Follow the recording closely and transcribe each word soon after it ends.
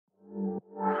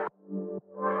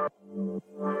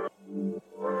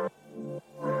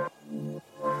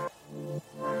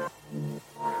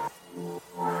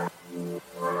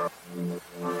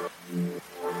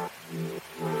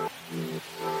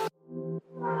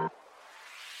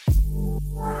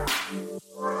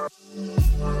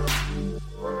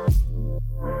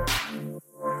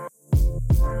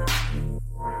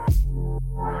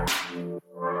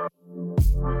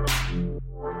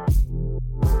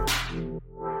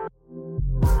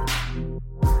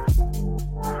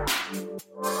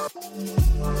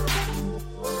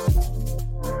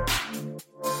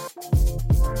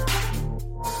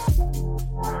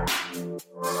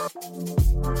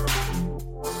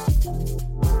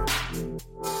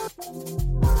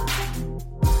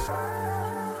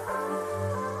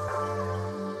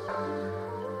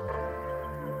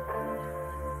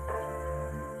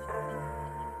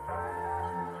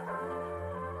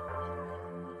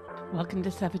Welcome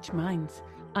to Savage Minds.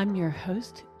 I'm your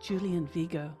host, Julian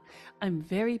Vigo. I'm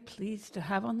very pleased to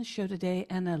have on the show today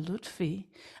Anna Loutfi,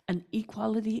 an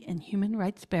equality and human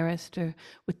rights barrister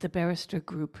with the Barrister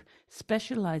Group,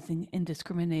 specializing in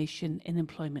discrimination in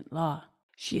employment law.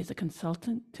 She is a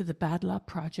consultant to the Bad Law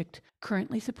Project,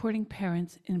 currently supporting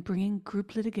parents in bringing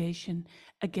group litigation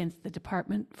against the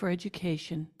Department for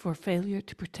Education for failure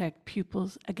to protect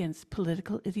pupils against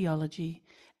political ideology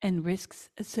and risks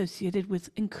associated with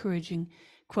encouraging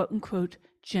quote-unquote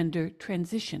gender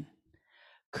transition.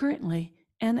 Currently,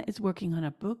 Anna is working on a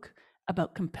book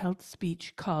about compelled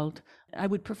speech called I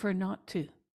Would Prefer Not To.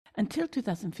 Until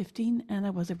 2015,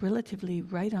 Anna was a relatively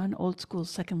right-on old-school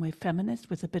second-wave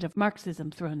feminist with a bit of Marxism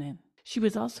thrown in. She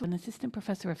was also an assistant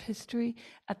professor of history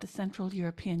at the Central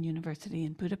European University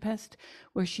in Budapest,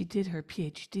 where she did her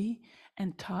PhD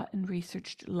and taught and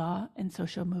researched law and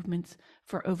social movements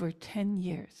for over 10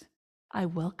 years. I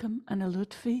welcome Anna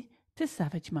Loutfi to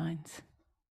Savage Minds.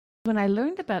 When I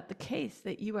learned about the case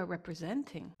that you are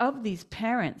representing of these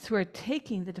parents who are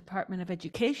taking the Department of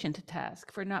Education to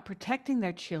task for not protecting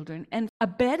their children and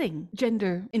abetting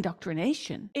gender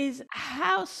indoctrination, is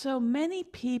how so many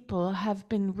people have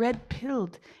been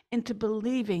red-pilled into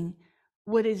believing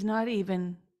what is not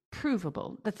even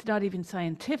provable, that's not even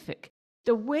scientific.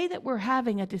 The way that we're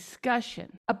having a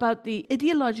discussion about the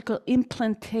ideological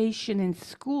implantation in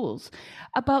schools,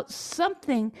 about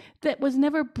something that was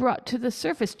never brought to the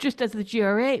surface, just as the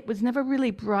GRA was never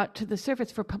really brought to the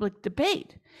surface for public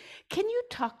debate. Can you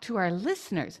talk to our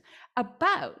listeners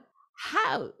about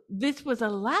how this was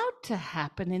allowed to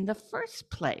happen in the first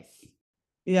place?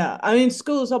 Yeah, I mean,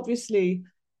 schools, obviously,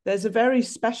 there's a very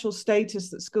special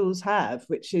status that schools have,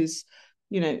 which is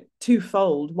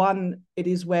twofold. One, it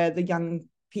is where the young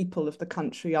people of the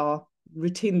country are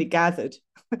routinely gathered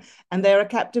and they're a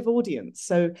captive audience.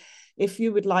 So if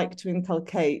you would like to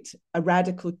inculcate a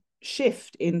radical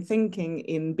shift in thinking,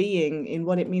 in being, in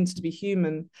what it means to be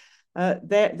human,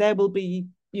 there will be,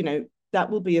 that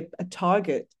will be a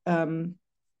target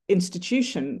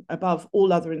institution above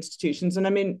all other institutions. And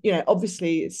I mean,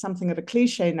 obviously it's something of a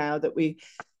cliche now that we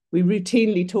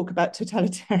routinely talk about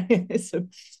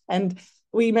totalitarianism, and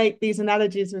we make these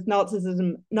analogies with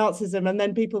Nazism, and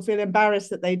then people feel embarrassed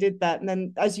that they did that. And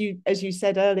then, as you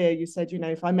said earlier, you said,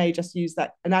 if I may just use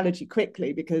that analogy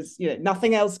quickly, because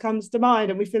nothing else comes to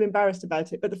mind, and we feel embarrassed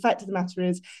about it. But the fact of the matter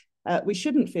is, we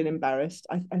shouldn't feel embarrassed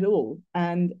at all.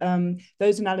 And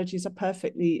those analogies are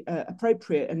perfectly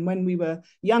appropriate. And when we were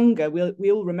younger, we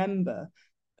all remember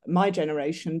my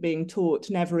generation being taught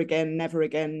never again, never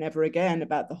again, never again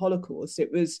about the Holocaust.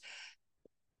 It was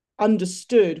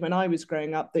understood when I was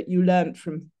growing up that you learned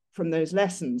from those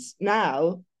lessons.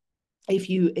 Now, if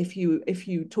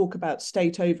you talk about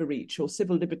state overreach or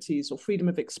civil liberties or freedom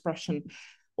of expression,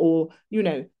 or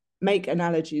make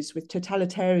analogies with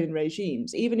totalitarian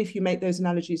regimes, even if you make those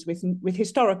analogies with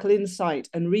historical insight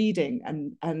and reading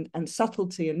and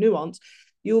subtlety and nuance,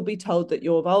 you'll be told that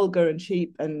you're vulgar and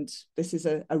cheap, and this is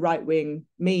a right-wing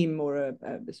meme, or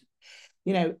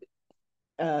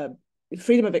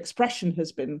freedom of expression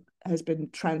has been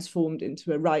transformed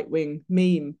into a right-wing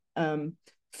meme.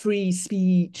 Free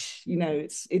speech,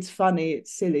 it's funny,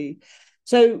 it's silly.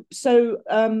 So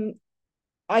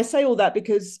I say all that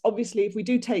because obviously, if we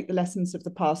do take the lessons of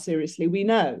the past seriously, we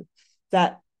know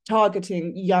that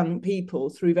targeting young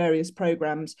people through various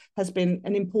programs has been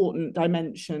an important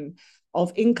dimension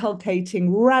of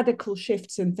inculcating radical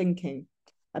shifts in thinking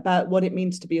about what it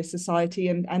means to be a society,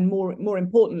 and more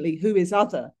importantly, who is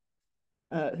other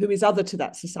to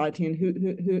that society, and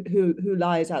who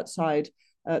lies outside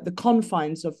the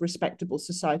confines of respectable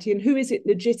society, and who is it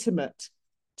legitimate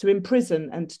to imprison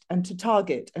and to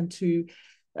target and to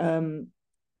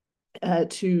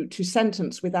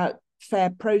sentence without fair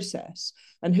process,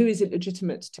 and who is it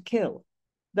legitimate to kill.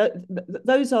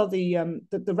 Those are the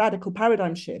radical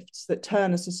paradigm shifts that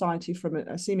turn a society from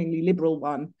a seemingly liberal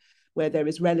one, where there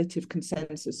is relative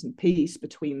consensus and peace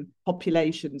between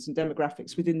populations and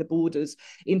demographics within the borders,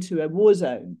 into a war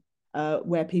zone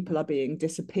where people are being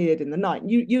disappeared in the night.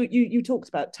 You talked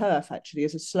about TERF actually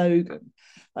as a slogan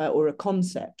or a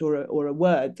concept or a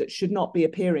word that should not be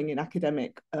appearing in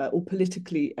academic or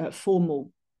politically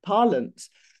formal parlance.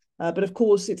 But of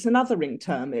course, it's an othering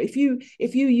term. If you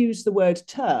use the word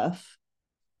TERF,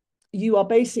 you are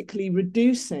basically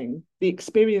reducing the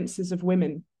experiences of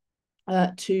women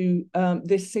to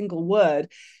this single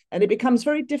word, and it becomes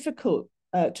very difficult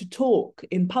to talk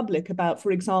in public about,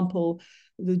 for example,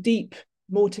 the deep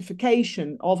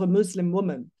mortification of a Muslim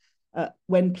woman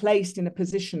when placed in a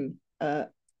position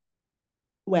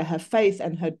where her faith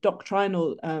and her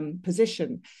doctrinal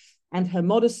position and her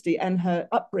modesty and her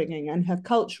upbringing and her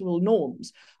cultural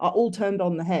norms are all turned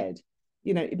on the head,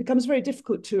 it becomes very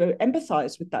difficult to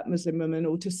empathize with that Muslim woman,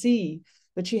 or to see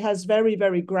that she has very,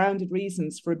 very grounded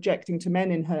reasons for objecting to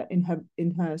men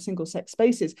in her single sex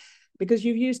spaces, because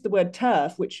you've used the word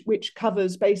TERF, which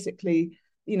covers basically,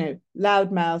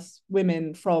 loudmouth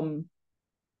women from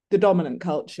the dominant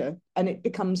culture, and it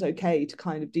becomes okay to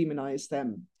kind of demonize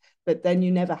them. But then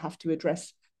you never have to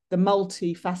address the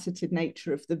multifaceted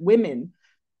nature of the women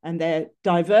and their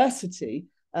diversity,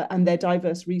 and their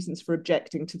diverse reasons for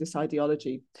objecting to this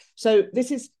ideology. So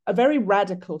this is a very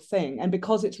radical thing. And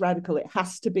because it's radical, it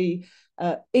has to be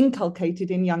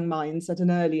inculcated in young minds at an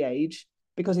early age,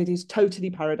 because it is totally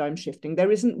paradigm shifting.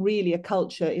 There isn't really a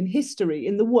culture in history,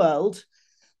 in the world.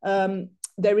 There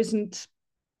isn't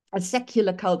a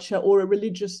secular culture or a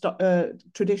religious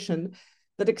tradition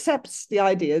that accepts the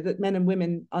idea that men and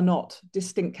women are not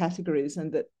distinct categories,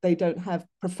 and that they don't have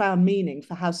profound meaning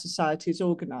for how society is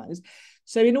organized.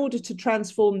 So in order to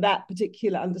transform that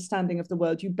particular understanding of the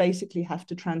world, you basically have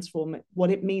to transform what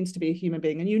it means to be a human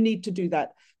being. And you need to do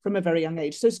that from a very young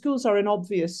age. So schools are an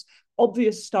obvious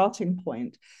starting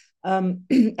point.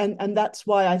 And that's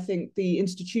why I think the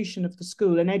institution of the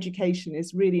school and education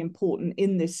is really important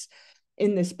in this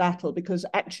battle, because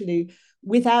actually,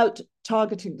 without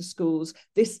targeting the schools,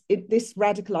 this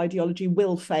radical ideology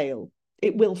will fail.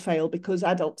 It will fail because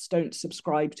adults don't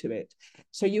subscribe to it.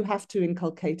 So you have to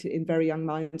inculcate it in very young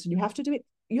minds, and you have to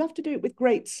do it with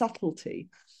great subtlety.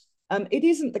 It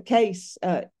isn't the case.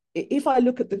 If I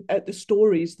look at the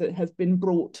stories that have been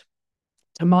brought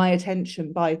to my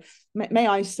attention by, may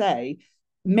I say,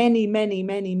 many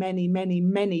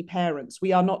parents.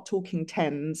 We are not talking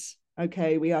tens.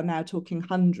 Okay, we are now talking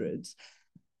hundreds,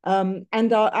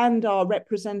 and are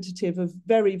representative of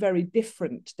very, very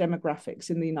different demographics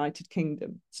in the United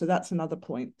Kingdom. So that's another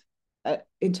point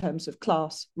in terms of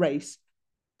class, race,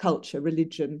 culture,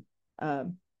 religion,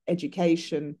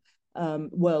 education,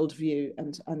 worldview,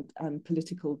 and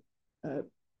political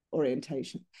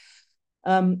orientation.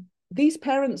 These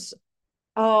parents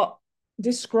are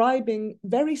describing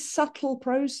very subtle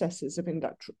processes of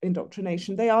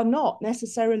indoctrination. They are not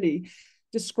necessarily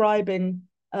describing,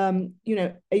 a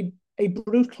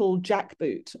brutal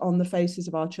jackboot on the faces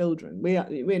of our children.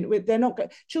 They're not.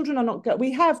 Children are not.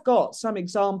 We have got some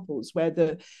examples where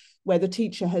the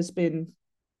teacher has been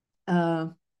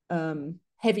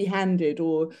heavy-handed,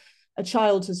 or a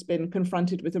child has been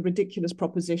confronted with a ridiculous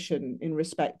proposition in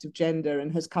respect of gender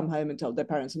and has come home and told their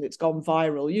parents, and it's gone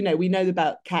viral. We know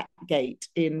about Catgate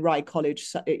in Rye College,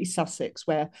 Sussex,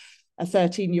 where a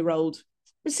 13-year-old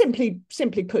simply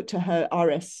put to her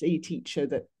RSE teacher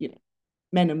that,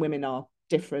 men and women are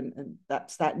different, and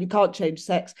that's that. You can't change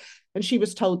sex. And she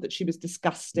was told that she was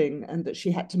disgusting, and that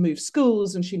she had to move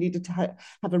schools, and she needed to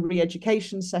have a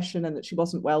re-education session, and that she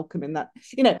wasn't welcome in that.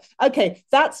 Okay,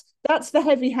 that's the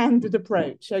heavy-handed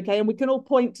approach. Okay, and we can all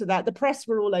point to that. The press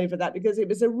were all over that because it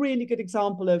was a really good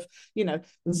example of,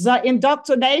 the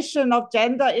indoctrination of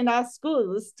gender in our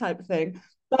schools type thing.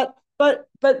 But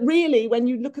really, when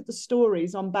you look at the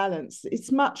stories on balance,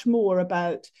 it's much more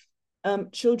about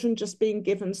children just being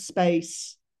given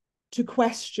space to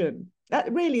question.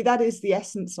 That is the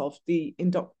essence of the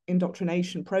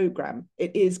indoctrination program.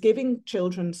 It is giving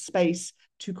children space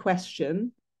to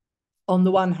question, on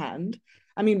the one hand.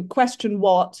 I mean, question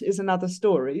what is another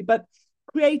story, but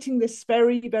creating this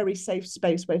very, very safe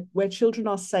space where children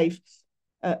are safe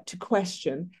to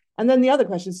question. And then the other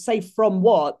question is, safe from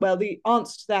what? Well, the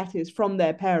answer to that is from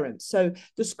their parents. So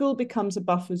the school becomes a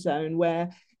buffer zone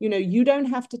where, you don't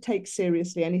have to take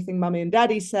seriously anything mummy and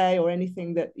daddy say, or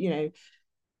anything that,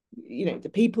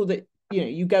 the people that,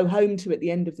 you go home to at the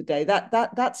end of the day.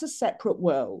 That's a separate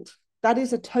world. That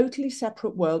is a totally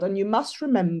separate world. And you must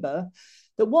remember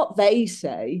that what they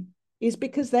say is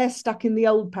because they're stuck in the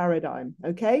old paradigm.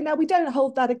 Okay, now we don't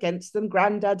hold that against them.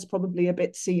 Granddad's probably a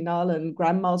bit senile, and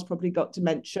grandma's probably got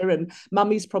dementia, and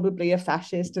mummy's probably a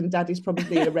fascist, and daddy's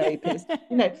probably a rapist.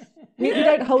 We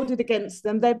don't hold it against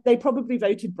them. They probably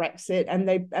voted Brexit, and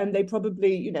they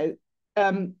probably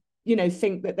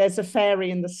think that there's a fairy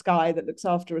in the sky that looks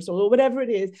after us all, or whatever it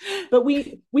is. But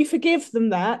we forgive them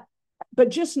that. But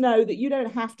just know that you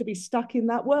don't have to be stuck in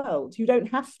that world. You don't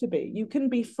have to be. You can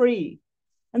be free.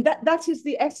 And that is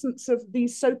the essence of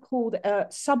these so-called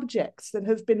subjects that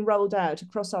have been rolled out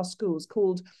across our schools,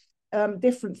 called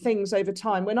different things over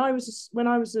time. When I was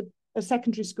a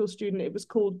secondary school student, it was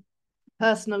called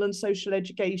personal and social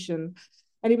education.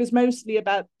 And it was mostly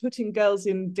about putting girls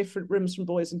in different rooms from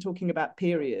boys and talking about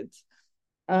periods.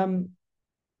 And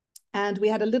we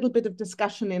had a little bit of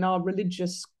discussion in our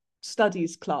religious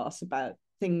studies class about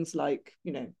things like,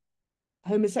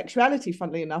 homosexuality,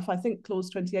 funnily enough. I think Clause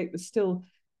 28 was still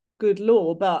good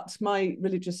law, but my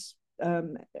religious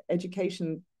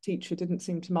education teacher didn't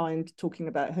seem to mind talking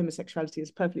about homosexuality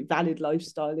as a perfectly valid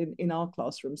lifestyle in our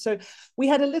classroom. So we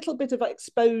had a little bit of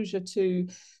exposure to,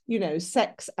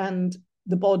 sex and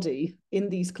the body in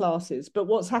these classes. But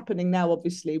what's happening now,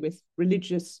 obviously, with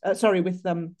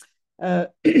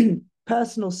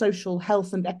personal, social,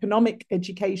 health and economic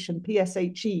education,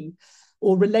 PSHE,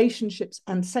 or relationships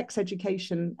and sex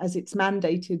education as it's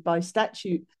mandated by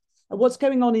statute, what's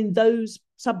going on in those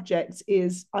subjects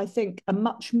is, I think, a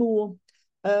much more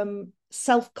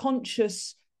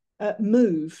self-conscious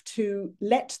move to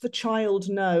let the child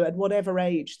know at whatever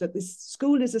age that this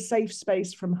school is a safe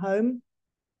space from home,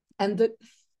 and that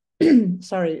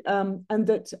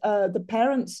the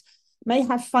parents may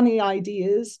have funny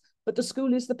ideas, but the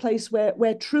school is the place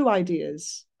where true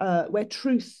ideas, where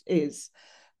truth is,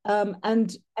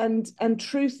 and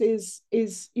truth is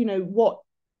what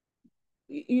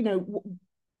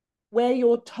where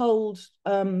you're told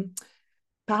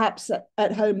perhaps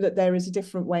at home that there is a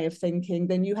different way of thinking,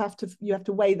 then you have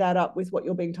to weigh that up with what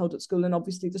you're being told at school. And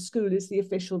obviously the school is the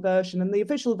official version, and the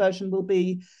official version will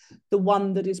be the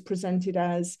one that is presented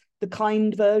as the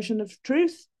kind version of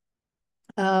truth,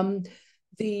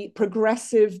 the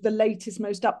progressive, the latest,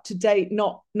 most up-to-date,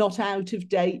 not out of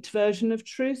date version of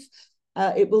truth.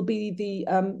 It will be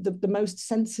the most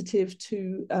sensitive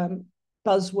to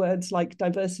buzzwords like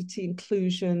diversity,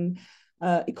 inclusion,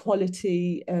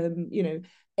 equality,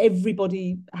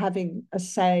 everybody having a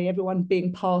say, everyone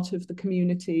being part of the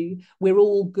community. We're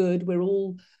all good, we're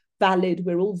all valid,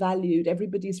 we're all valued,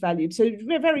 everybody's valued. So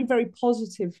we're very, very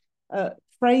positive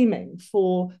framing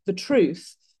for the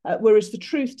truth. Whereas the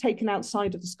truth taken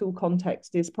outside of the school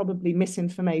context is probably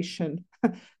misinformation.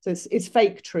 So it's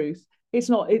fake truth. It's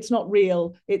not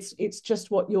real. It's just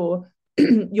what the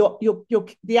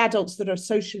adults that are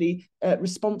socially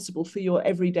responsible for your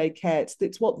everyday care.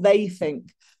 It's what they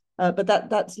think, but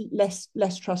that's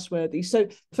less trustworthy. So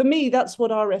for me, that's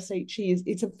what our SHE is.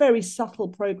 It's a very subtle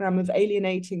program of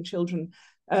alienating children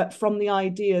from the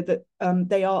idea that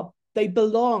they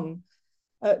belong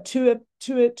to a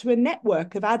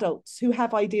network of adults who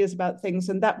have ideas about things,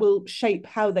 and that will shape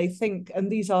how they think.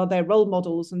 And these are their role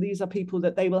models, and these are people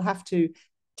that they will have to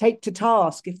take to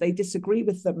task if they disagree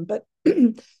with them. But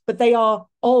they are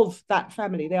of that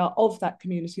family, they are of that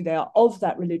community, they are of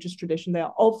that religious tradition, they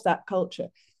are of that culture.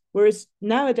 Whereas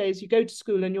nowadays you go to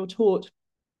school and you're taught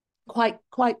quite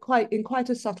in quite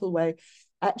a subtle way,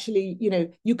 actually,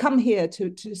 you come here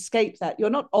to escape that. You're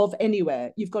not of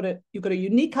anywhere. You've got a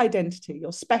unique identity.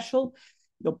 You're special.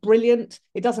 You're brilliant.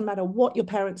 It doesn't matter what your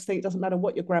parents think. It doesn't matter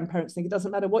what your grandparents think. It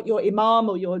doesn't matter what your imam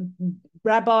or your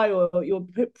rabbi or your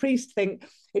priest think.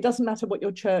 It doesn't matter what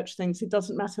your church thinks. It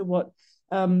doesn't matter what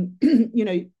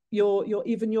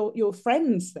your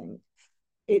friends think.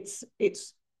 It's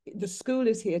the school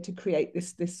is here to create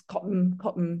this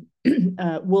cotton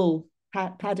wool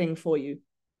padding for you,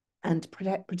 and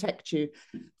protect you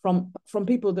from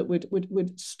people that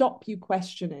would stop you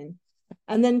questioning.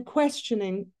 And then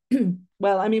questioning,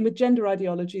 well, I mean, with gender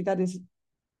ideology, that is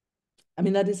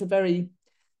a very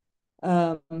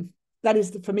that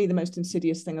is for me the most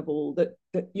insidious thing of all, that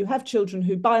you have children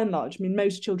who, by and large, I mean,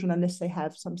 most children, unless they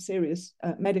have some serious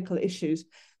medical issues,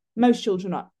 most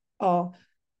children are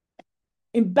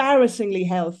embarrassingly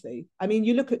healthy. I mean,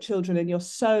 you look at children and you're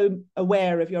so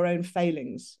aware of your own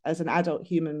failings as an adult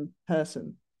human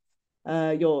person.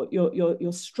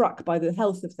 You're struck by the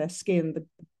health of their skin,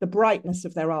 the brightness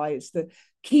of their eyes, the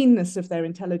keenness of their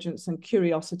intelligence and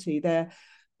curiosity, their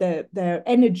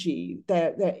energy,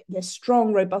 their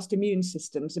strong, robust immune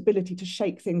systems, ability to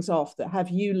shake things off that have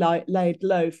you laid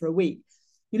low for a week.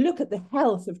 You look at the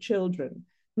health of children,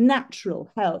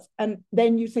 natural health, and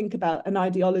then you think about an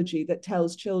ideology that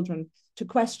tells children to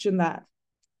question that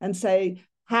and say,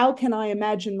 how can I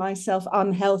imagine myself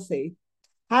unhealthy?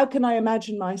 How can I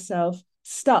imagine myself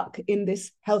stuck in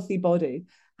this healthy body?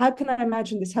 How can I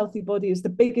imagine this healthy body is the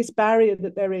biggest barrier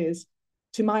that there is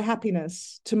to my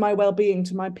happiness, to my well-being,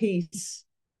 to my peace,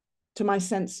 to my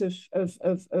sense of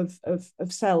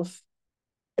self?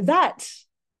 That,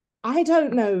 I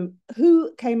don't know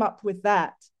who came up with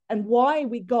that, and why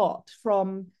we got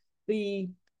from the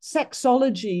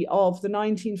sexology of the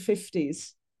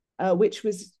 1950s, which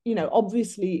was,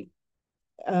 obviously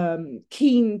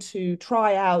keen to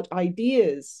try out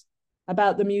ideas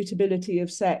about the mutability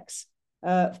of sex,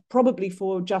 probably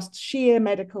for just sheer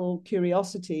medical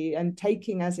curiosity, and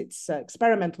taking as its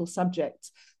experimental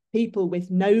subjects people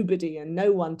with nobody and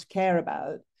no one to care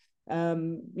about,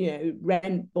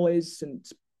 rent boys and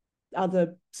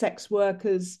other sex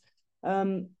workers,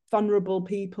 vulnerable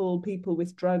people, people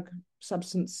with drug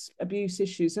substance abuse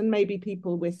issues, and maybe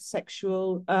people with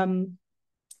sexually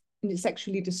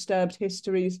disturbed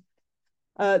histories.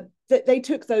 They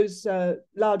took those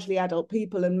largely adult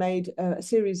people and made a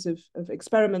series of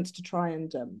experiments to try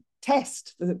and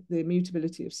test the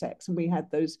immutability of sex. And we had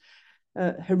those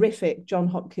horrific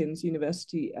Johns Hopkins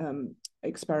University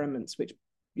experiments, which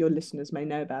your listeners may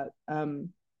know about,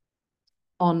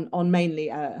 on mainly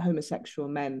homosexual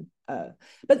men.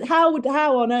 But how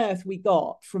on earth we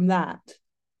got from that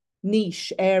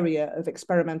niche area of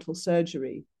experimental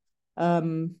surgery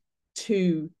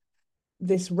to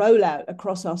this rollout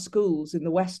across our schools in the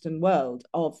Western world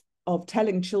of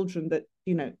telling children that,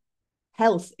 you know,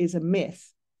 health is a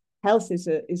myth, health is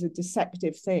a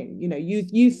deceptive thing. You know,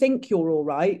 you think you're all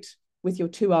right with your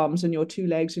two arms and your two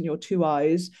legs and your two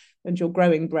eyes and your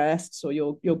growing breasts or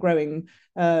your growing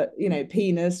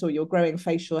penis or your growing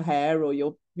facial hair or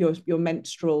your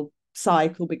menstrual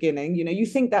cycle beginning. You know, you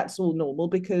think that's all normal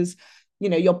because, you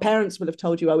know, your parents will have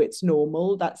told you, oh, it's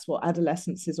normal, that's what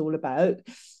adolescence is all about.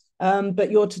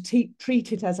 But you're to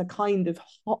treat it as a kind of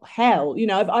hell. You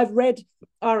know, I've read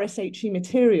RSE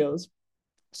materials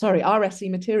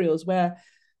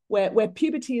where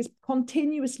puberty is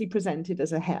continuously presented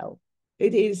as a hell.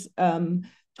 It is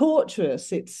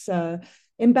torturous. It's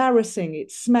embarrassing.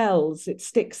 It smells. It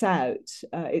sticks out.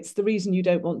 It's the reason you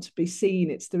don't want to be seen.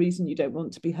 It's the reason you don't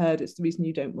want to be heard. It's the reason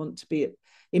you don't want to be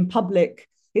in public.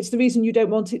 It's the reason you don't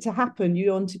want it to happen.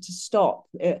 You want it to stop.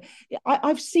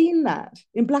 I've seen that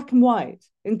in black and white,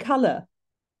 in color,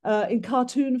 in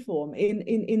cartoon form,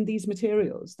 in these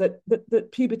materials,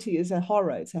 that puberty is a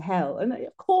horror, it's a hell. And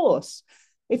of course,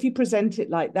 if you present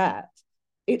it like that,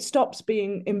 it stops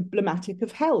being emblematic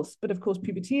of health. But of course,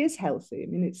 puberty is healthy. I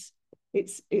mean,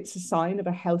 it's a sign of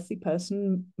a healthy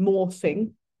person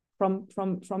morphing from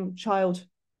a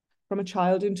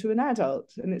child into an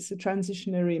adult. And it's a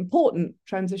important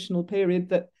transitional period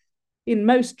that in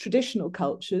most traditional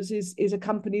cultures is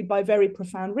accompanied by very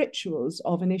profound rituals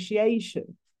of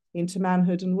initiation into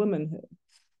manhood and womanhood.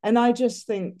 And I just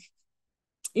think,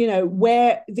 you know,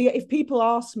 if people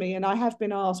ask me, and I have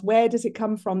been asked, where does it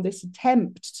come from, this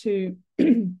attempt to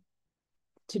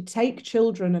take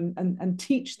children and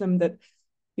teach them that,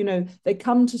 you know, they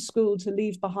come to school to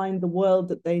leave behind the world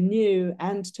that they knew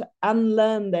and to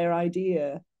unlearn their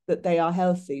idea that they are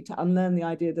healthy, to unlearn the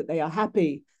idea that they are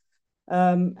happy.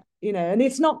 You know, and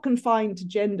it's not confined to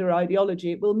gender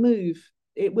ideology. It will move.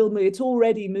 It's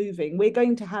already moving. We're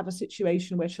going to have a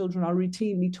situation where children are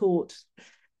routinely taught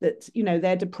that, you know,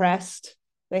 they're depressed,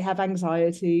 they have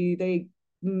anxiety, they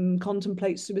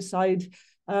contemplate suicide.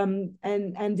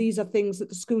 And these are things that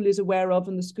the school is aware of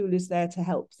and the school is there to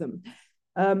help them.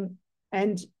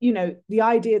 And, you know, the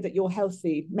idea that you're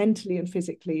healthy mentally and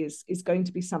physically is going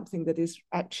to be something that is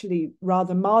actually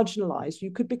rather marginalized.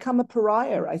 You could become a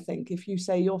pariah, I think, if you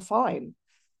say you're fine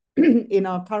in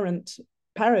our current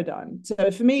paradigm.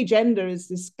 So for me, gender is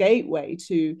this gateway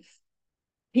to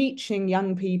teaching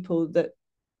young people that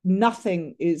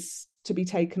nothing is to be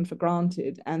taken for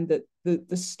granted and that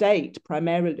the state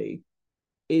primarily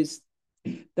is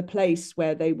the place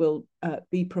where they will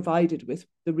be provided with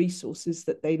the resources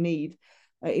that they need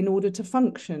in order to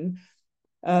function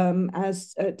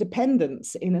as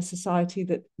dependents in a society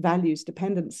that values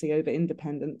dependency over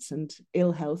independence and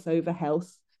ill health over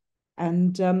health.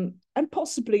 And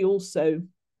possibly also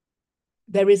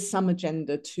there is some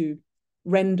agenda to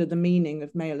render the meaning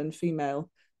of male and female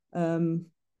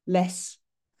less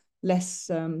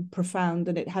profound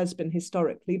than it has been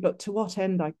historically. But to what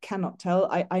end, I cannot tell.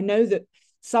 I know that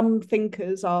some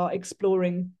thinkers are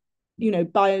exploring, you know,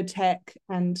 biotech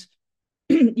and,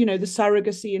 you know, the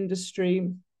surrogacy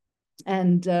industry.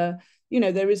 And, you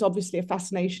know, there is obviously a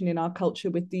fascination in our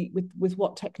culture with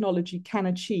what technology can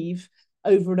achieve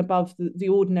over and above the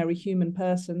ordinary human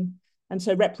person. And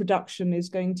so reproduction is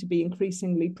going to be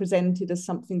increasingly presented as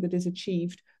something that is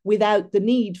achieved without the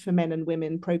need for men and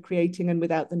women procreating and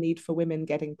without the need for women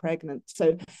getting pregnant.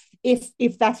 So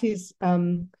if that is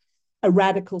a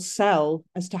radical sell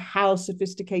as to how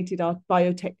sophisticated our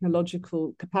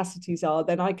biotechnological capacities are,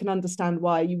 then I can understand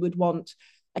why you would want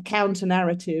a counter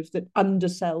narrative that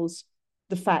undersells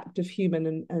the fact of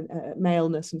human and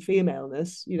maleness and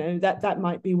femaleness. You know, that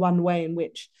might be one way in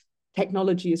which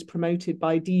technology is promoted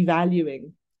by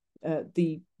devaluing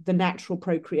the natural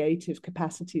procreative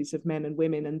capacities of men and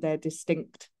women and their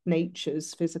distinct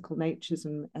natures, physical natures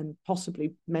and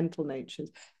possibly mental natures.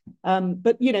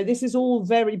 But, you know, this is all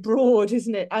very broad,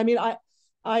 isn't it? I mean,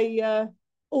 I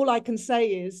all I can say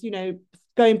is, you know,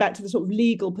 going back to the sort of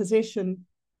legal position,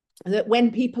 that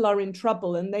when people are in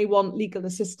trouble and they want legal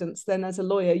assistance, then as a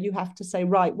lawyer, you have to say,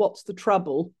 right, what's the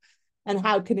trouble and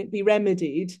how can it be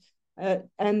remedied?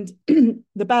 And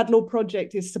the Bad Law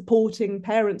Project is supporting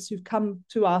parents who've come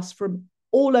to us from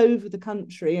all over the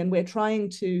country, and we're trying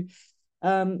to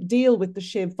deal with the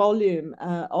sheer volume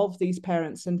of these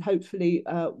parents. And hopefully,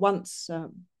 once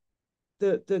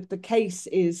the case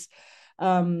is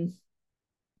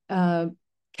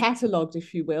catalogued,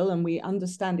 if you will, and we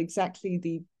understand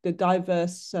exactly the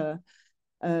diverse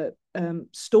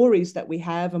stories that we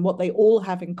have and what they all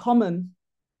have in common,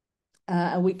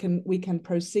 and we can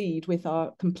proceed with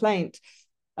our complaint,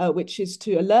 which is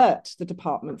to alert the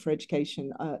Department for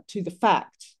Education to the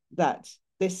fact that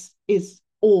this is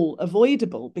all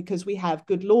avoidable because we have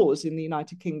good laws in the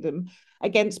United Kingdom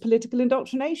against political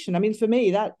indoctrination. I mean, for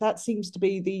me, that seems to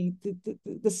be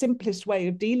the simplest way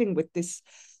of dealing with this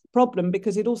problem,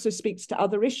 because it also speaks to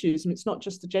other issues. And it's not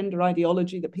just the gender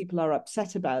ideology that people are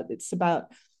upset about. It's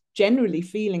about generally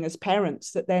feeling as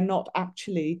parents that they're not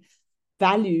actually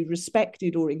valued,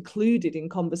 respected, or included in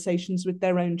conversations with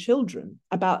their own children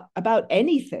about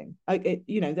anything.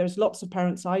 There's lots of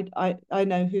parents I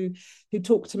know who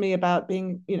talk to me about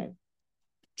being,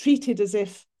 treated as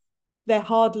if they're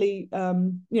hardly,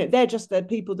 they're just the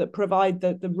people that provide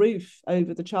the roof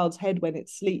over the child's head when it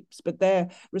sleeps, but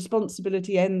their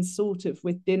responsibility ends sort of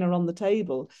with dinner on the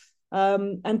table.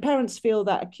 And parents feel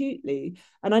that acutely.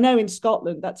 And I know in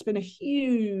Scotland, that's been a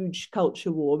huge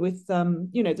culture war with,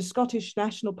 the Scottish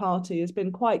National Party has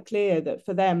been quite clear that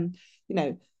for them,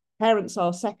 parents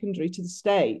are secondary to the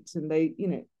state, and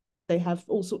they have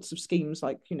all sorts of schemes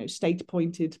like, state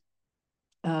appointed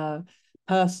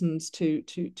persons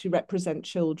to represent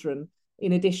children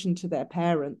in addition to their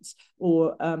parents,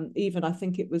 or even I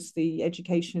think it was the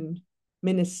education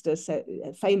minister said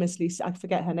famously, I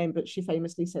forget her name, but she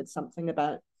famously said something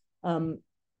about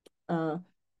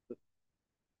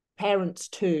parents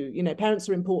too. Parents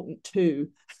are important too.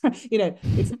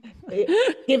 It's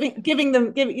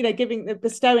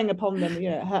bestowing upon them,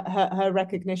 her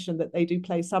recognition that they do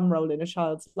play some role in a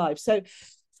child's life. So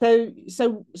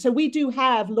we do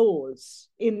have laws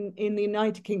in the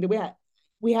United Kingdom.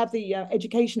 We have the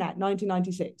Education Act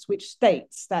 1996, which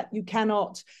states that you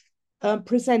cannot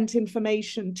present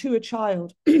information to a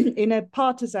child in a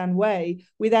partisan way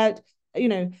without,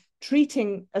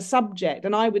 treating a subject,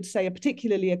 and I would say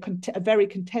particularly a very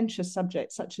contentious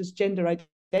subject such as gender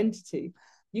identity.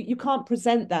 You can't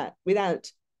present that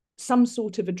without some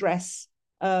sort of addressing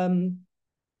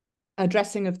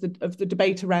of the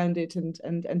debate around it,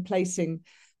 and placing,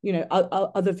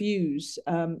 other views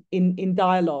in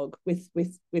dialogue with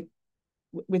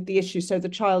the issue, so the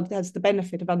child has the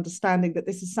benefit of understanding that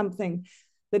this is something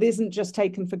that isn't just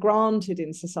taken for granted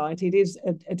in society. It is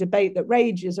a debate that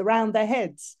rages around their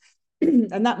heads.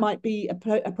 And that might be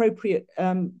appropriate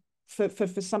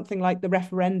for something like the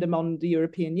referendum on the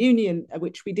European Union,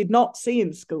 which we did not see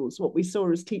in schools. What we saw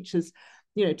as teachers,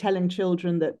 telling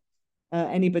children that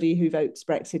anybody who votes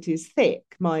Brexit is thick.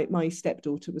 My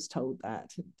stepdaughter was told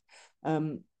that.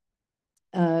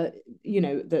 That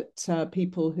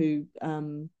people who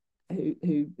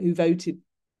voted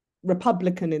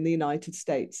Republican in the United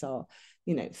States are,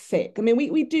 thick. I mean,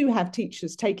 we do have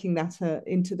teachers taking that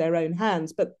into their own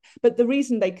hands, but the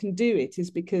reason they can do it is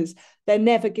because they're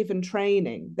never given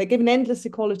training. They're given endless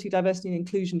equality, diversity, and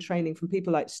inclusion training from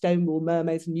people like Stonewall,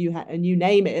 Mermaids, and you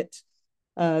name it.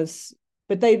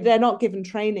 But they're not given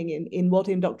training in what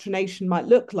indoctrination might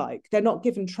look like. They're not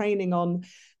given training on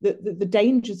the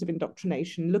dangers of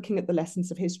indoctrination, looking at the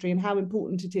lessons of history and how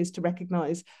important it is to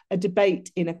recognize a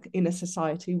debate in a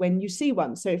society when you see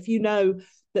one. So if you know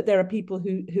that there are people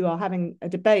who are having a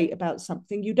debate about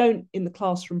something, you don't in the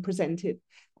classroom present it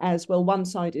as, well, one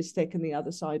side is thick and the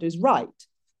other side is right.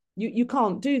 You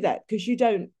can't do that because you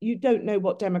don't know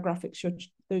what demographics your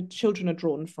children are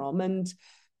drawn from, and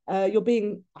you're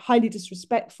being highly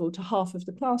disrespectful to half of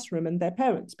the classroom and their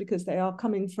parents because they are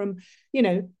coming from,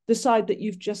 the side that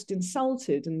you've just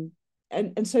insulted.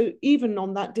 And so even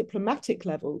on that diplomatic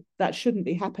level, that shouldn't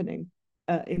be happening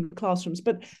in classrooms.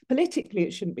 But politically,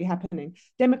 it shouldn't be happening.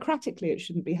 Democratically, it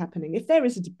shouldn't be happening. If there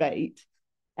is a debate,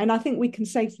 and I think we can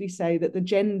safely say that the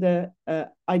gender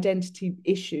identity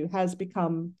issue has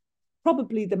become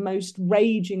probably the most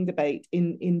raging debate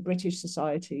in British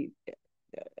society,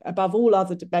 above all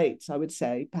other debates, I would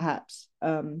say, perhaps.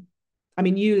 I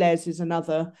mean, ULEZ is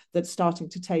another that's starting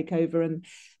to take over, and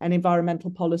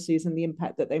environmental policies and the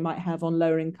impact that they might have on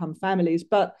lower income families.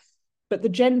 But the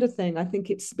gender thing, I think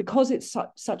it's because it's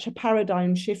such a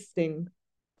paradigm shifting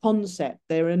concept.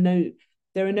 There are no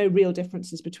real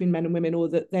differences between men and women, or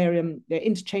that they're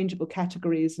interchangeable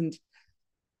categories. And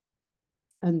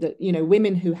and that,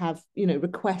 women who have,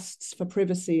 requests for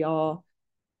privacy are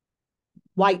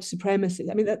white supremacy.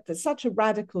 I mean, that's such a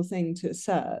radical thing to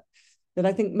assert that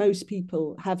I think most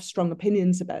people have strong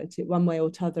opinions about it one way or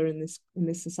t'other in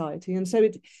this society. And so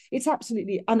it's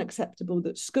absolutely unacceptable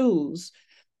that schools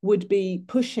would be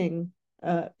pushing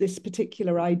this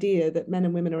particular idea that men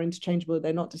and women are interchangeable,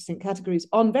 they're not distinct categories,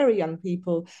 on very young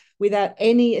people without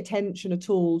any attention at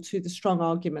all to the strong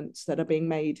arguments that are being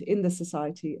made in the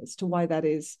society as to why that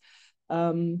is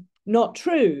not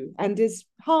true and is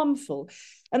harmful.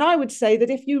 And I would say that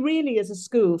if you really, as a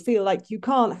school, feel like you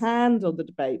can't handle the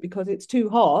debate because it's too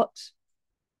hot,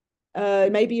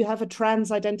 maybe you have a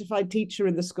trans-identified teacher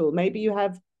in the school, maybe you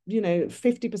have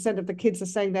 50% of the kids are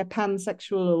saying they're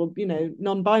pansexual or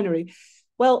non-binary,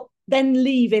 well, then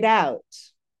leave it out.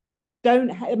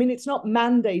 It's not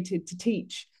mandated to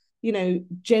teach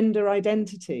gender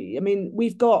identity. I mean,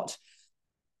 we've got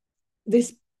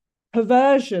this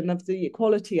perversion of the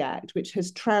Equality Act, which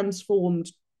has transformed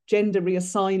gender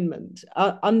reassignment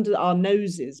under our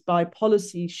noses by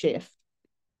policy shift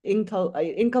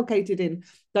inculcated in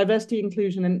diversity,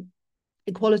 inclusion, and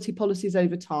equality policies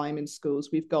over time in schools.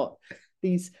 We've got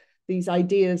these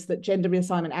ideas that gender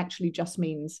reassignment actually just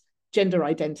means gender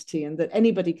identity, and that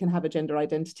anybody can have a gender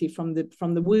identity from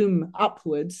the womb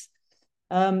upwards.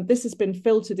 This has been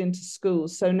filtered into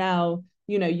schools. So now,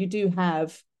 you do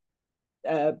have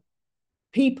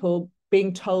people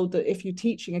being told that if you're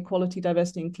teaching equality,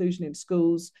 diversity, inclusion in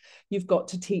schools, you've got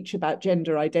to teach about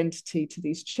gender identity to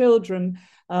these children,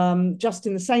 just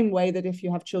in the same way that if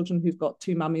you have children who've got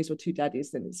two mummies or two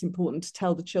daddies, then it's important to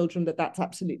tell the children that that's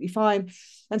absolutely fine.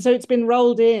 And so it's been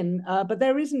rolled in, but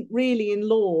there isn't really in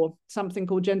law something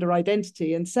called gender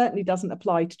identity, and certainly doesn't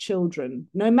apply to children,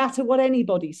 no matter what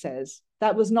anybody says.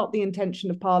 That was not the intention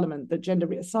of Parliament, that gender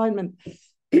reassignment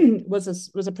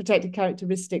was a protected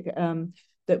characteristic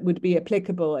that would be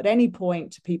applicable at any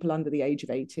point to people under the age of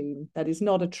 18. That is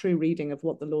not a true reading of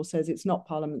what the law says. It's not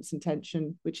Parliament's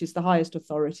intention, which is the highest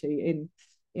authority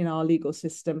in our legal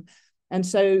system. And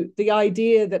so the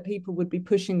idea that people would be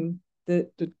pushing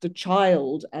the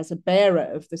child as a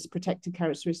bearer of this protected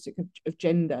characteristic of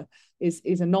gender is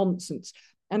a nonsense.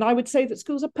 And I would say that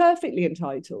schools are perfectly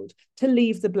entitled to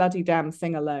leave the bloody damn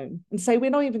thing alone and say, we're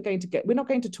not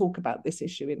going to talk about this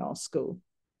issue in our school.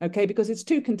 Okay, because it's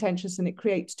too contentious and it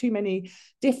creates too many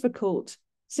difficult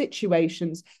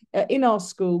situations. In our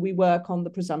school, we work on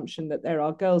the presumption that there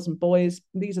are girls and boys.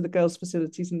 These are the girls'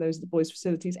 facilities and those are the boys'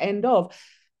 facilities, end of.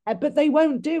 But they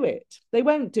won't do it. They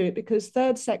won't do it because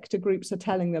third sector groups are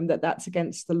telling them that that's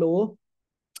against the law.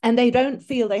 And they don't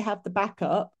feel they have the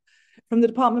backup from the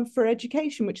Department for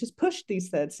Education, which has pushed these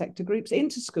third sector groups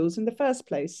into schools in the first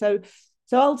place. So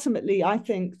ultimately, I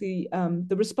think the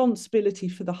responsibility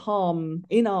for the harm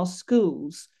in our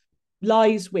schools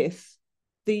lies with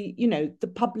the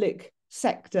public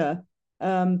sector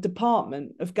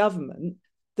department of government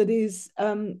that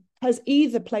has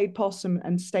either played possum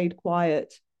and stayed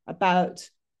quiet about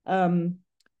the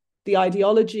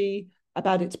ideology,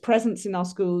 about its presence in our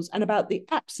schools, and about the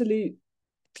absolute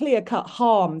clear-cut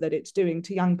harm that it's doing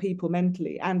to young people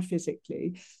mentally and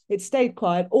physically. It stayed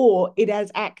quiet, or it has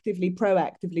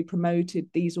proactively promoted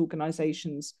these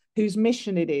organizations whose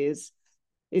mission it is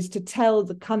to tell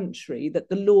the country that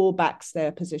the law backs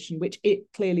their position, which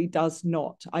it clearly does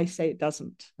not. I say it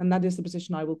doesn't. And that is the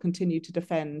position I will continue to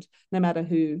defend, no matter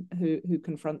who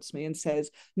confronts me and says,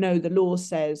 no, the law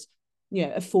says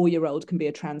a 4-year-old can be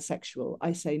a transsexual.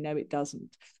 I say, no, it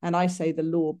doesn't. And I say the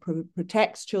law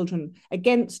protects children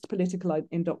against political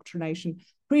indoctrination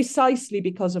precisely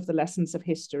because of the lessons of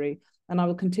history. And I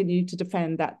will continue to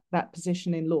defend that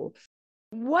position in law.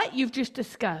 What you've just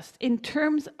discussed in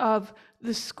terms of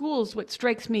the schools, what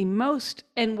strikes me most,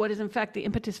 and what is in fact the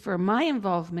impetus for my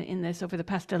involvement in this over the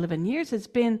past 11 years, has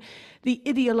been the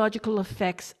ideological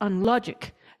effects on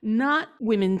logic. Not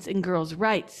women's and girls'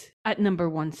 rights at number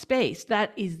one space.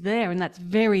 That is there, and that's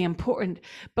very important.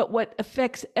 But what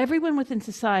affects everyone within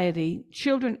society,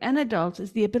 children and adults,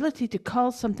 is the ability to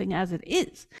call something as it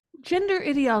is. Gender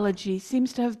ideology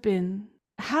seems to have been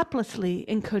haplessly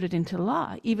encoded into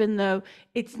law, even though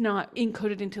it's not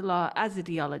encoded into law as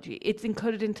ideology. It's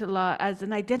encoded into law as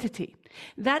an identity.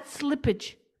 That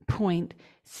slippage point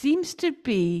seems to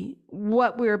be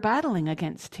what we're battling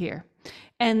against here.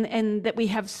 And that we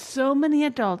have so many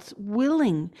adults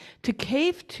willing to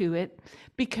cave to it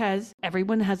because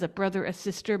everyone has a brother, a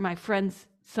sister. My friend's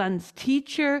son's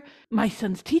teacher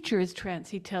is trans,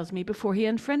 he tells me before he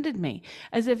unfriended me,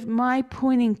 as if my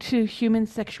pointing to human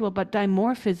sexual but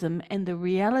dimorphism and the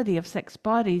reality of sex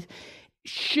bodies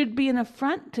should be an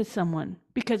affront to someone.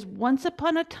 Because once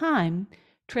upon a time,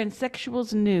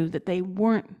 transsexuals knew that they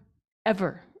weren't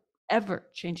ever, ever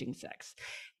changing sex.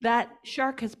 That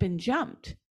shark has been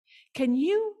jumped. Can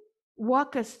you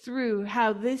walk us through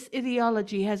how this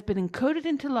ideology has been encoded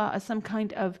into law as some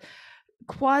kind of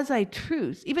quasi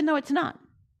truth, even though it's not?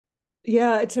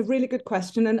 Yeah, it's a really good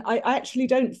question. And I actually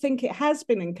don't think it has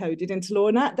been encoded into law.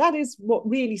 And that is what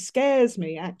really scares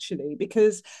me, actually,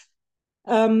 because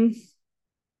um,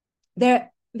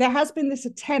 there has been this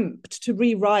attempt to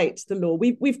rewrite the law.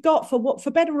 We've got,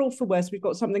 for better or for worse, we've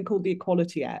got something called the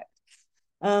Equality Act.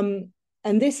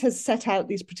 And this has set out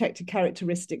these protected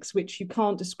characteristics which you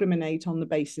can't discriminate on the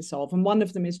basis of. And one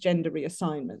of them is gender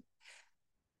reassignment.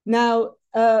 Now,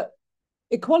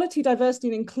 equality, diversity,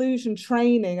 and inclusion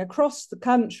training across the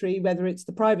country, whether it's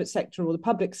the private sector or the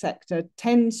public sector,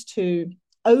 tends to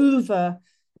over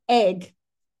egg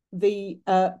the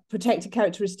protected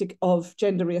characteristic of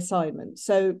gender reassignment.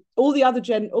 So all the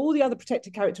other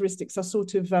protected characteristics are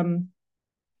sort of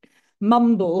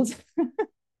mumbled.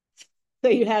 So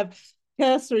you have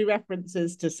cursory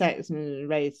references to sex and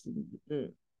race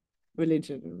and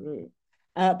religion.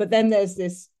 But then there's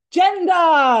this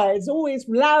gender is always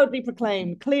loudly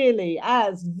proclaimed clearly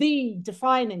as the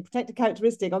defining protected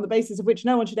characteristic on the basis of which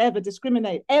no one should ever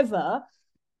discriminate, ever.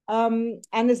 And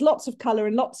there's lots of color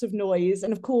and lots of noise.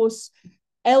 And of course,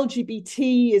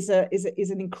 LGBT is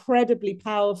an incredibly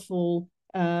powerful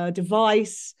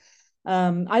device.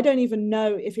 I don't even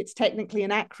know if it's technically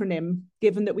an acronym,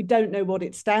 given that we don't know what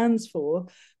it stands for,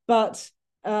 but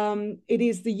it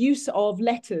is the use of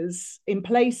letters in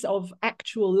place of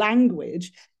actual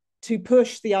language to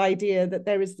push the idea that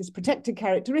there is this protected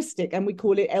characteristic, and we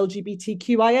call it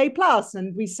LGBTQIA+,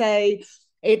 and we say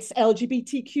it's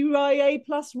LGBTQIA+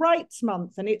 Rights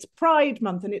Month, and it's Pride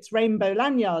Month, and it's Rainbow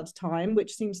Lanyard Time,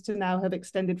 which seems to now have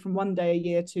extended from one day a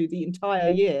year to the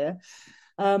entire year.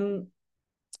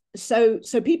 So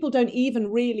people don't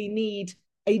even really need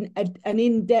an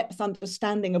in-depth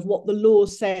understanding of what the law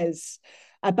says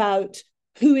about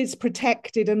who is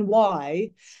protected and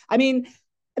why. I mean,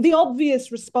 the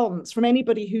obvious response from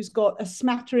anybody who's got a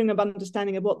smattering of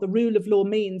understanding of what the rule of law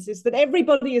means is that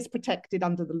everybody is protected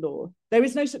under the law. There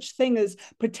is no such thing as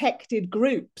protected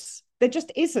groups. There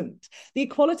just isn't. The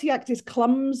Equality Act is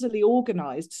clumsily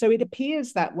organized, so it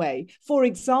appears that way. For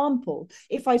example,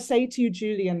 if I say to you,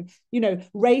 Julian,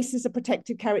 race is a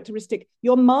protected characteristic,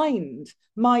 your mind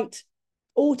might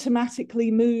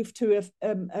automatically move to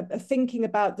a thinking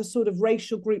about the sort of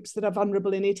racial groups that are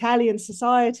vulnerable in Italian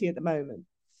society at the moment.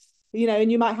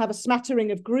 And you might have a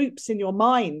smattering of groups in your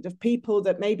mind of people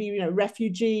that maybe,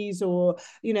 refugees or,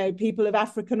 people of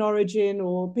African origin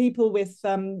or people with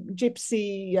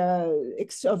gypsy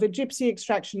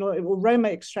extraction or Roma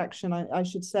extraction, I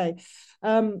should say.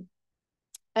 And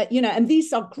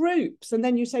these are groups. And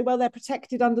then you say, well, they're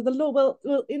protected under the law. Well,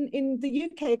 in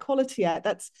the UK Equality Act,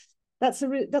 that's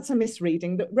a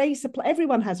misreading. That race,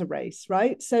 everyone has a race,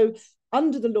 right? So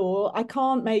under the law, I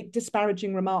can't make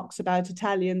disparaging remarks about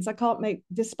Italians. I can't make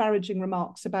disparaging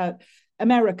remarks about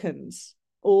Americans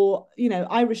or,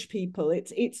 Irish people.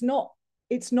 It's not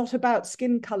about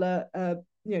skin color,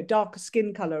 darker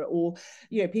skin color or,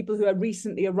 people who are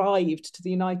recently arrived to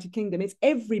the United Kingdom. It's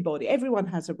everybody. Everyone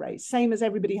has a race, same as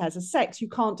everybody has a sex. You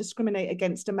can't discriminate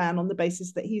against a man on the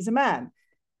basis that he's a man.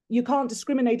 You can't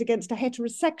discriminate against a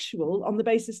heterosexual on the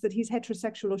basis that he's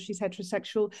heterosexual or she's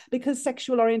heterosexual, because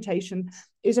sexual orientation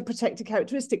is a protected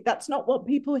characteristic. That's not what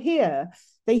people hear.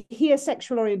 They hear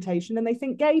sexual orientation and they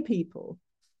think gay people,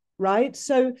 right?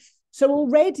 So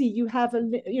already you have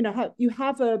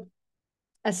a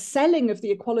selling of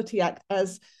the Equality Act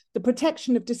as the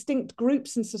protection of distinct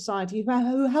groups in society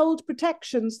who hold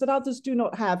protections that others do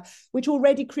not have, which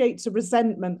already creates a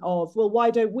resentment of, well,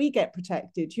 why don't we get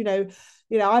protected?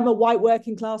 I'm a white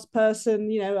working class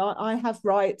person, I have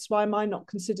rights, why am I not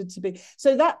considered to be?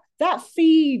 So that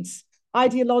feeds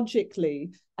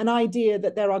ideologically an idea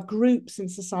that there are groups in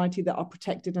society that are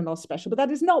protected and are special, but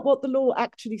that is not what the law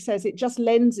actually says. It just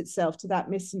lends itself to that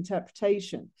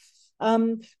misinterpretation.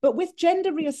 But with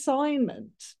gender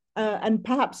reassignment, and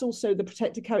perhaps also the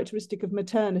protected characteristic of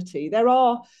maternity, there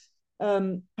are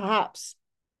perhaps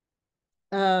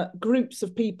groups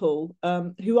of people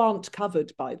who aren't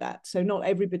covered by that. So not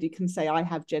everybody can say I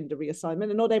have gender reassignment,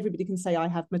 and not everybody can say I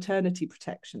have maternity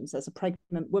protections as a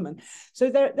pregnant woman. So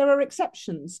there are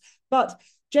exceptions, but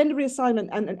gender reassignment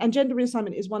and gender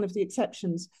reassignment is one of the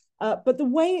exceptions. But the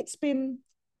way it's been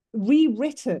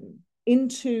rewritten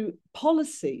into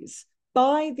policies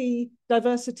by the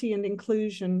diversity and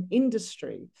inclusion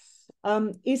industry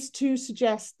is to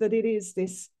suggest that it is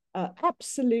this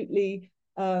absolutely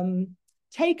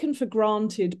taken for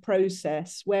granted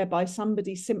process whereby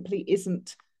somebody simply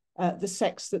isn't the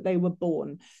sex that they were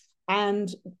born.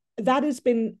 And that has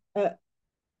been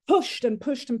pushed and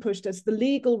pushed and pushed as the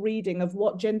legal reading of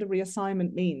what gender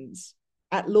reassignment means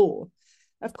at law.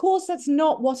 Of course, that's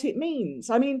not what it means.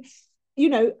 I mean, you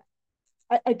know,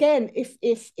 again,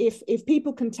 if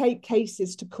people can take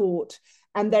cases to court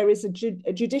and there is a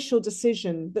judicial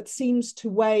decision that seems to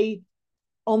weigh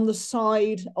on the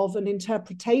side of an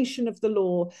interpretation of the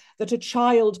law that a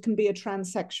child can be a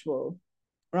transsexual,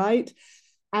 right?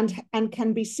 And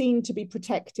can be seen to be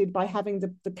protected by having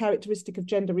the characteristic of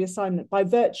gender reassignment by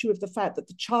virtue of the fact that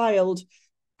the child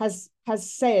has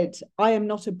said, I am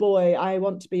not a boy, I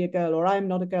want to be a girl, or I am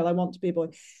not a girl, I want to be a boy.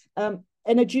 And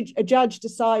a judge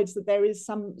decides that there is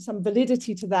some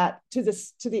validity to that, to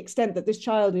the extent that this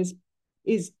child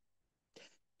is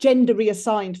gender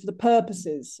reassigned for the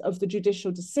purposes of the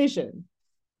judicial decision,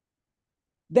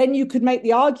 then you could make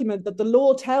the argument that the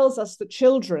law tells us that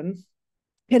children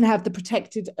can have the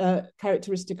protected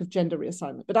characteristic of gender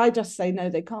reassignment. But I just say, no,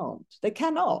 they can't. They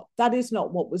cannot. That is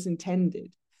not what was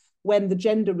intended when the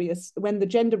gender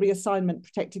reassignment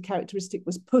protected characteristic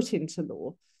was put into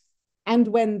law, and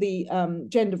when the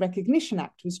Gender Recognition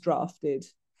Act was drafted,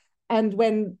 and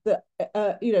when the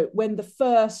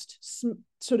first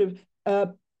sort of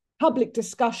public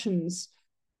discussions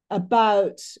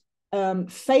about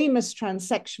famous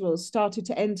transsexuals started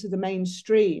to enter the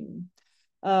mainstream.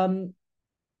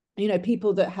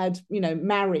 People that had,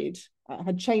 married,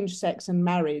 had changed sex and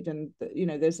married. And,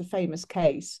 there's a famous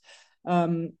case,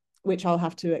 which I'll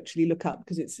have to actually look up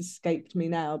because it's escaped me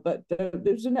now. But there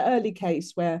was an early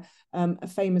case where a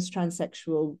famous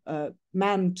transsexual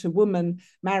man to woman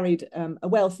married a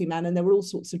wealthy man. And there were all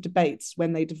sorts of debates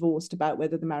when they divorced about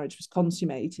whether the marriage was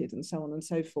consummated and so on and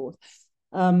so forth.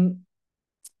 I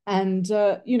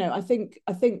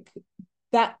think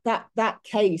that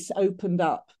case opened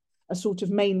up a sort of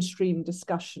mainstream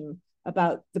discussion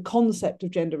about the concept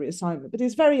of gender reassignment, but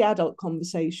it's very adult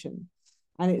conversation,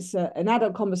 and it's an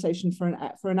adult conversation for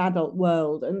an adult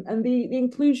world, and the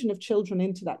inclusion of children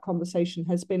into that conversation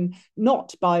has been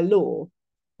not by law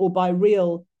or by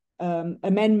real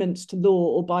amendments to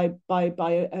law or by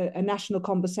a national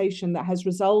conversation that has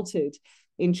resulted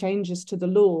in changes to the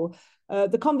law.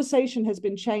 The conversation has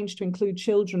been changed to include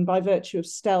children by virtue of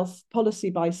stealth, policy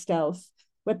by stealth,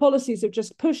 where policies have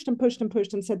just pushed and pushed and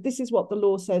pushed and said, this is what the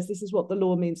law says, this is what the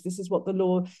law means, this is what the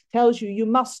law tells you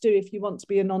must do if you want to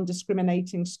be a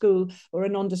non-discriminating school or a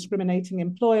non-discriminating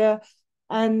employer.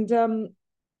 And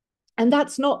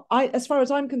that's not, as far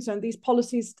as I'm concerned, these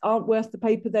policies aren't worth the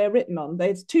paper they're written on.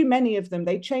 There's too many of them.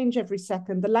 They change every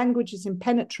second. The language is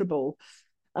impenetrable.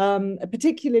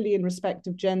 Particularly in respect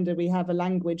of gender, we have a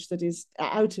language that is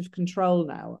out of control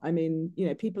now. I mean,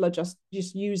 people are just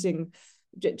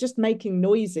making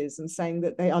noises and saying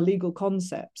that they are legal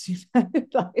concepts. We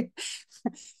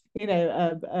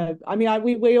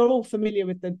are all familiar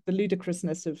with the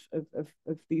ludicrousness of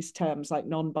these terms like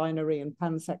non-binary and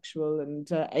pansexual and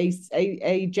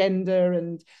agender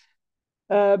and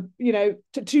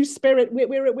two-spirit.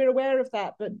 We're aware of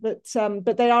that,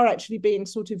 but they are actually being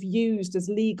sort of used as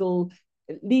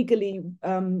legally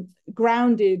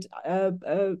grounded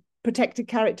protected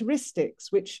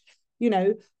characteristics, which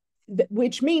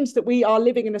means that we are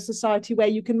living in a society where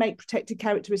you can make protected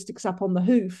characteristics up on the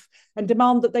hoof and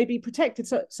demand that they be protected.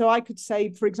 So I could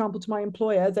say, for example, to my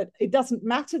employer that it doesn't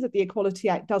matter that the Equality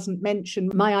Act doesn't mention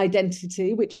my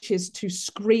identity, which is to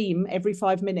scream every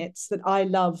 5 minutes that I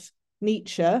love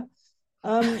Nietzsche.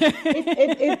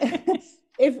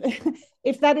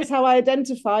 If that is how I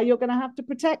identify, you're going to have to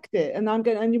protect it,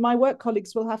 and my work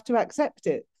colleagues will have to accept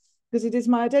it, because it is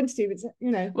my identity.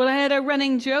 Well, I had a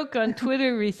running joke on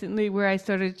Twitter recently where I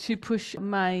started to push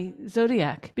my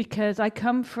zodiac because I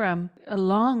come from a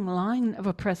long line of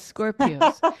oppressed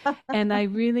Scorpios. And I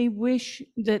really wish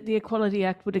that the Equality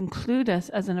Act would include us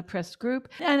as an oppressed group.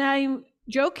 And I'm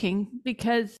joking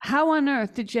because how on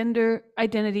earth did gender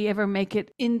identity ever make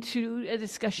it into a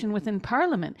discussion within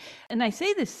Parliament? And I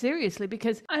say this seriously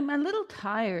because I'm a little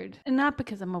tired, and not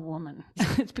because I'm a woman.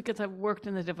 It's because I've worked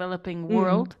in the developing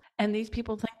world, and these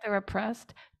people think they're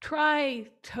oppressed. Try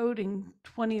toting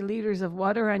 20 liters of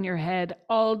water on your head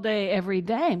all day, every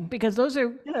day, because those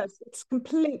are... Yes, it's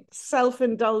complete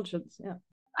self-indulgence. Yeah.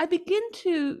 I begin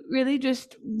to really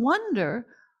just wonder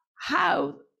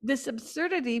how this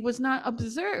absurdity was not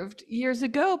observed years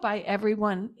ago by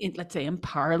everyone in, let's say, in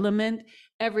Parliament,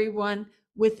 everyone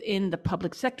within the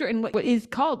public sector, and what is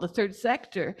called the third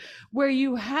sector, where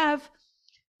you have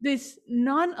this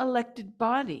non-elected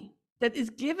body that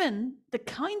is given the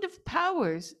kind of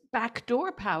powers,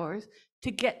 backdoor powers,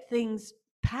 to get things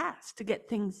pass to get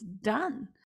things done.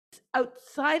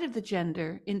 Outside of the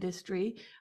gender industry,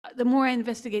 the more I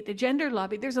investigate the gender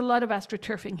lobby, there's a lot of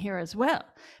astroturfing here as well,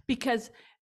 because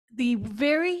the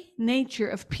very nature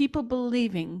of people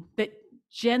believing that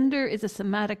gender is a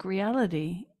somatic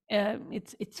reality,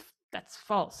 that's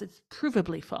false. It's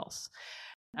provably false.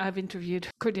 I've interviewed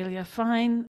Cordelia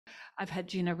Fine. I've had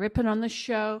Gina Rippon on the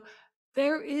show.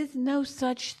 There is no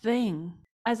such thing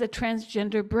as a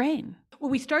transgender brain.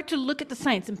 When we start to look at the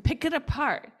science and pick it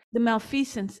apart, the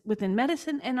malfeasance within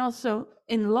medicine and also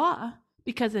in law,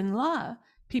 because in law,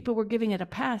 people were giving it a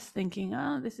pass thinking,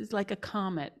 oh, this is like a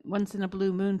comet, once in a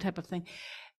blue moon type of thing.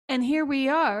 And here we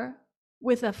are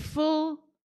with a full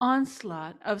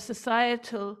onslaught of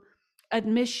societal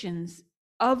admissions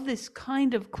of this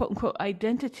kind of quote unquote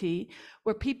identity,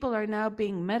 where people are now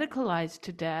being medicalized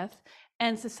to death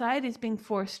and society is being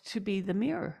forced to be the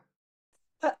mirror.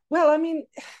 Well, I mean,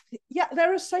 yeah,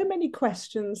 there are so many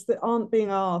questions that aren't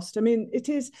being asked. I mean,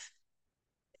 it's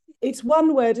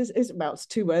one word, well, it's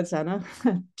two words, Anna.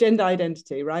 Gender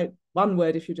identity, right? One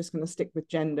word if you're just going to stick with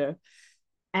gender.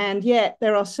 And yet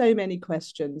there are so many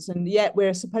questions, and yet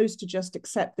we're supposed to just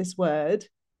accept this word,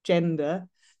 gender,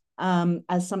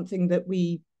 as something that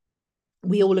we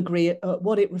all agree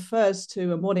what it refers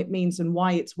to and what it means and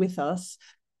why it's with us,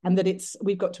 and that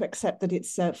we've got to accept that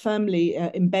it's firmly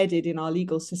embedded in our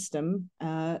legal system.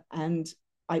 And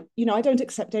I don't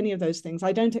accept any of those things.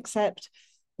 I don't accept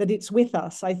that it's with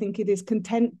us. I think it is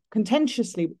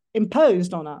contentiously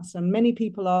imposed on us, and many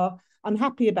people are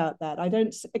unhappy about that. I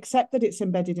don't accept that it's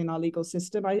embedded in our legal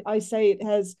system. I say it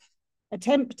has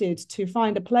attempted to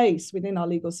find a place within our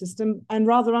legal system, and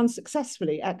rather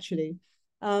unsuccessfully, actually.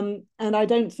 And I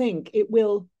don't think it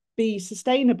will be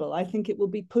sustainable. I think it will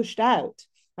be pushed out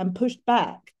and pushed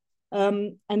back,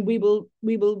 and we will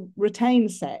retain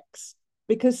sex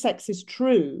because sex is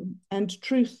true and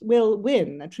truth will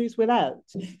win and truth will out.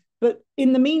 But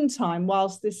in the meantime,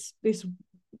 whilst this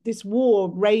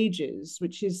war rages,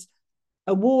 which is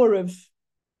a war of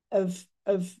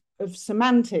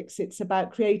semantics, it's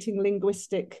about creating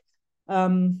linguistic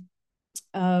coercions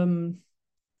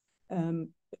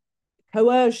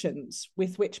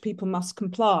with which people must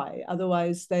comply.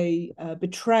 Otherwise, they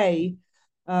betray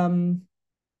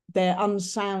their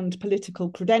unsound political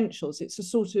credentials. It's a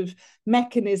sort of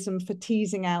mechanism for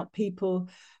teasing out people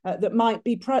that might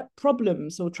be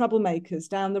problems or troublemakers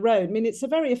down the road. I mean, it's a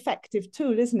very effective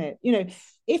tool, isn't it?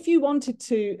 If you wanted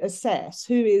to assess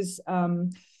who is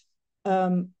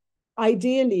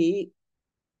ideally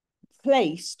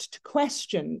placed to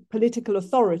question political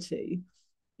authority,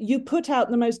 you put out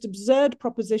the most absurd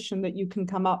proposition that you can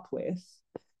come up with,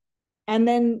 and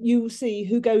then you see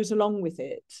who goes along with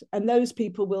it. And those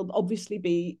people will obviously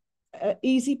be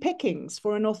easy pickings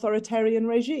for an authoritarian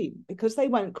regime because they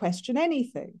won't question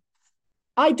anything.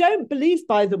 I don't believe,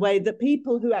 by the way, that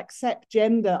people who accept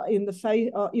gender in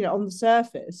the on the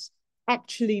surface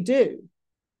actually do.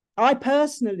 I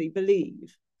personally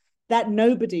believe that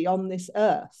nobody on this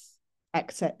earth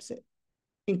accepts it,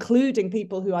 including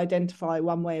people who identify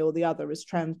one way or the other as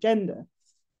transgender.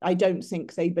 I don't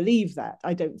think they believe that.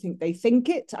 I don't think they think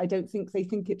it. I don't think they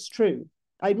think it's true.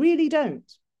 I really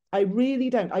don't. I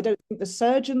really don't. I don't think the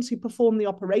surgeons who perform the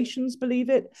operations believe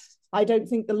it. I don't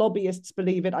think the lobbyists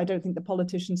believe it. I don't think the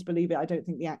politicians believe it. I don't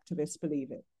think the activists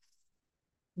believe it.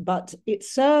 But it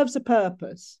serves a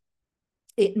purpose.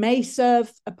 It may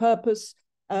serve a purpose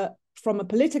from a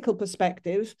political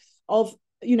perspective of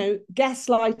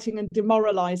gaslighting and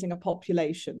demoralizing a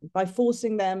population by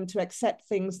forcing them to accept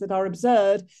things that are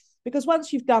absurd, because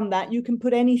once you've done that, you can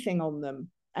put anything on them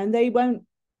and they won't.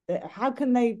 How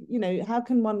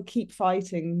can one keep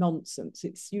fighting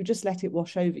nonsense? You just let it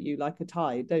wash over you like a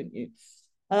tide, don't you?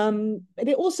 But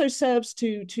it also serves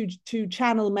to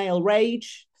channel male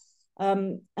rage.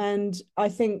 And I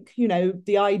think,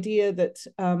 the idea that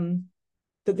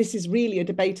this is really a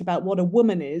debate about what a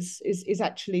woman is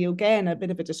actually, again, a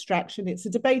bit of a distraction. It's a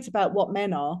debate about what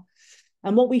men are.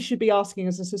 And what we should be asking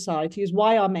as a society is,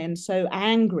 why are men so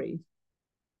angry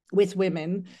with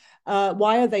women?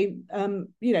 Why are they,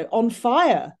 on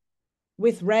fire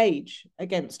with rage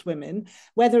against women,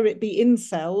 whether it be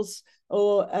incels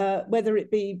or whether it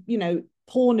be,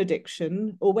 porn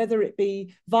addiction, or whether it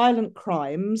be violent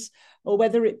crimes, or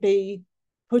whether it be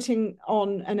putting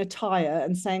on an attire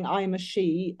and saying I'm a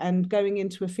she and going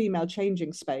into a female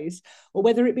changing space, or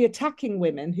whether it be attacking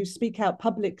women who speak out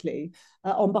publicly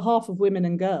on behalf of women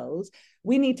and girls.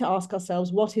 We need to ask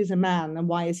ourselves, what is a man and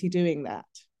why is he doing that?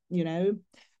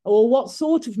 Or what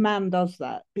sort of man does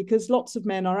that? Because lots of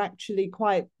men are actually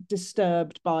quite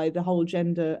disturbed by the whole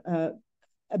gender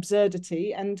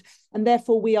absurdity, and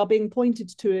therefore we are being pointed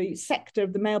to a sector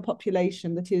of the male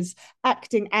population that is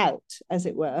acting out, as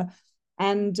it were,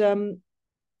 and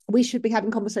we should be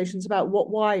having conversations about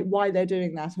why they're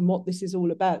doing that and what this is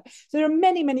all about. So there are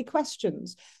many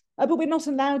questions, but we're not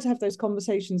allowed to have those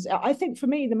conversations. I think for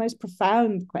me, the most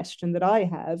profound question that I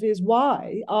have is,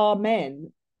 why are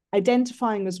men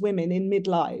identifying as women in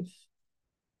midlife,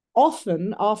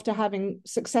 often after having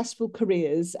successful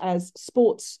careers as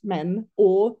sportsmen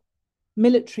or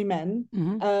military men,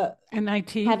 and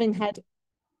IT, having had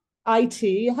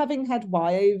IT, having had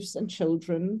wives and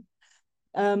children,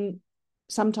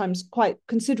 sometimes quite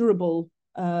considerable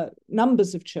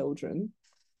numbers of children,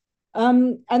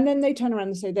 and then they turn around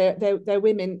and say they're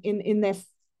women in their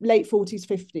late 40s,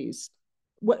 50s,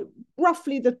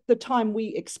 roughly the time we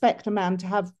expect a man to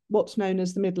have what's known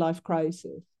as the midlife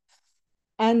crisis.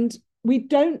 And we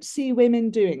don't see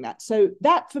women doing that. So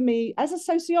that, for me, as a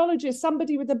sociologist,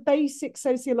 somebody with a basic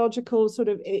sociological sort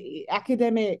of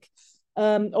academic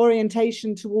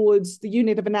orientation towards the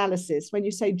unit of analysis, when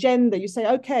you say gender, you say,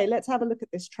 okay, let's have a look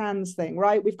at this trans thing,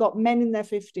 right? We've got men in their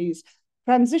 50s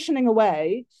transitioning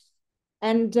away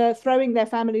and throwing their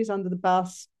families under the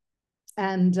bus,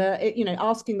 and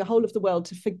asking the whole of the world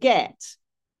to forget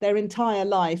their entire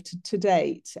life to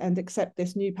date and accept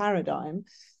this new paradigm.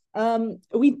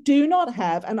 We do not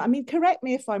have, and I mean, correct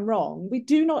me if I'm wrong, we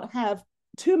do not have,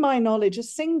 to my knowledge, a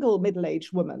single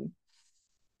middle-aged woman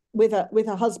with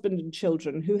a husband and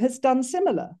children who has done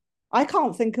similar. I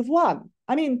can't think of one.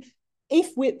 I mean,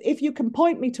 if you can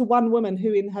point me to one woman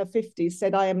who in her 50s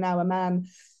said, I am now a man,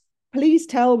 please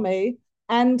tell me.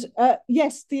 And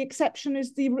yes, the exception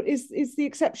is the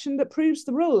exception that proves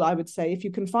the rule, I would say. If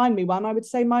you can find me one, I would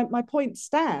say my point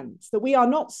stands, that we are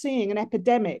not seeing an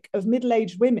epidemic of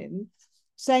middle-aged women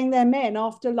saying they're men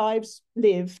after lives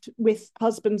lived with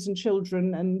husbands and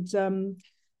children, and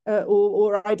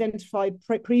or identified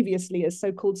previously as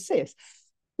so-called cis.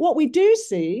 What we do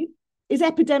see is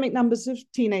epidemic numbers of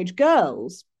teenage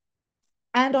girls.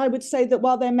 And I would say that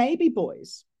while there may be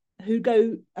boys who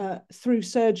go through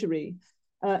surgery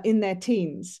in their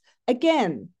teens,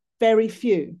 again, very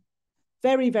few,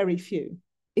 very few.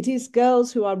 It is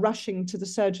girls who are rushing to the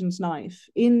surgeon's knife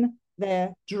in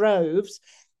their droves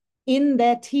in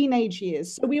their teenage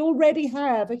years. So we already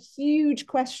have a huge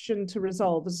question to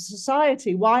resolve as a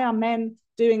society. Why are men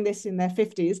doing this in their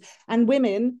 50s and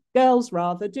women, girls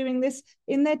rather, doing this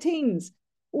in their teens?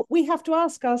 We have to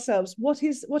ask ourselves, what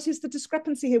is the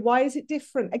discrepancy here? Why is it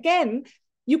different? Again,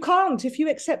 you can't, if you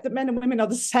accept that men and women are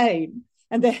the same,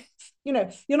 and they're,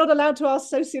 you're not allowed to ask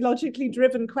sociologically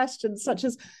driven questions such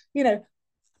as,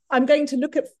 I'm going to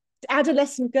look at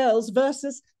adolescent girls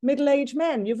versus middle-aged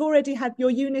men. You've already had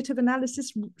your unit of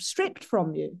analysis stripped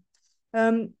from you,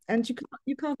 and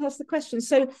you can't ask the question.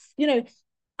 So,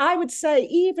 I would say,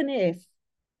 even if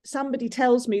somebody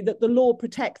tells me that the law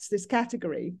protects this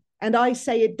category, and I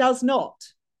say it does not,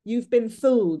 you've been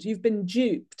fooled, you've been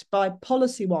duped by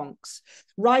policy wonks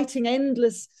writing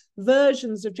endless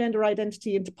versions of gender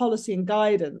identity into policy and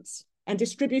guidance and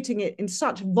distributing it in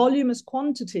such voluminous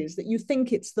quantities that you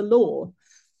think it's the law.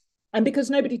 And because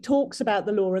nobody talks about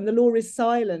the law and the law is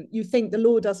silent, you think the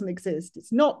law doesn't exist.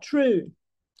 It's not true.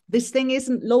 This thing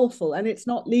isn't lawful and it's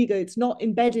not legal. It's not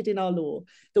embedded in our law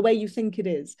the way you think it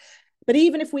is. But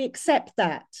even if we accept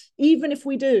that, even if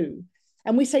we do,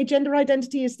 and we say gender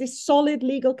identity is this solid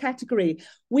legal category,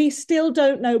 we still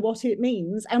don't know what it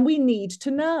means, and we need to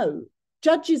know.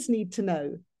 Judges need to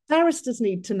know. Barristers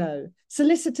need to know.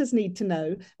 Solicitors need to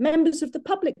know. Members of the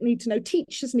public need to know.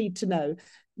 Teachers need to know.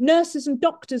 Nurses and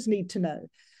doctors need to know.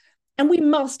 And we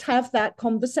must have that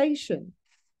conversation.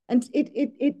 And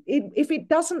if it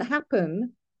doesn't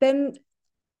happen, then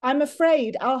I'm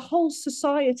afraid our whole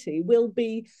society will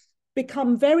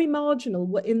become very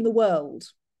marginal in the world.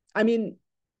 I mean,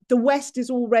 the West is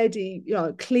already,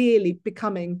 clearly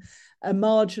becoming a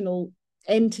marginal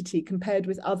entity compared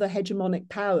with other hegemonic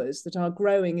powers that are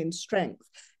growing in strength.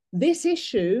 This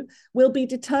issue will be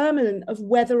determinant of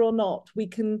whether or not we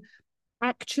can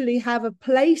actually have a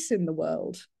place in the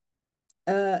world,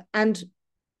 and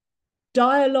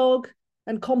dialogue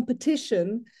and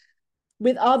competition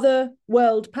with other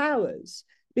world powers.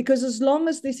 Because as long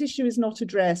as this issue is not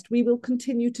addressed, we will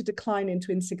continue to decline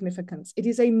into insignificance. It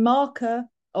is a marker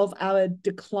of our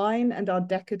decline and our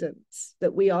decadence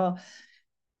that we are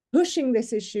pushing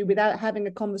this issue without having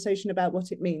a conversation about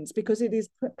what it means, because it is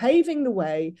paving the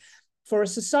way for a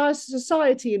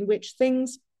society in which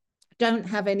things don't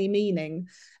have any meaning,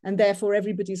 and therefore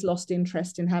everybody's lost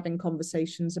interest in having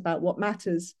conversations about what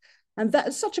matters. And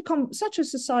that such a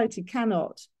society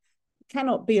cannot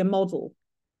be a model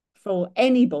for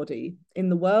anybody in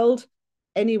the world,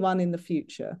 anyone in the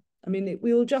future. I mean,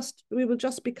 we will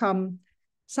just become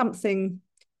something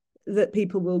that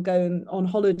people will go on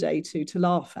holiday to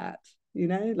laugh at,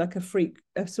 like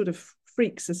a sort of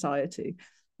freak society.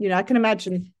 I can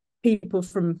imagine people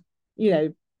from,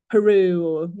 Peru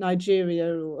or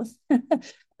Nigeria or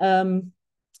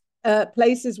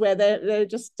places where they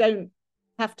just don't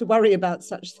have to worry about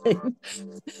such things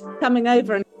coming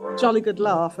over and jolly good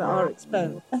laugh at our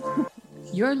expense.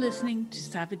 You're listening to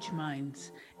Savage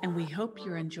Minds, and we hope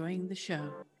you're enjoying the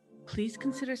show. Please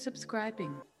consider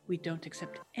subscribing. We don't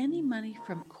accept any money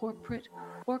from corporate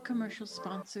or commercial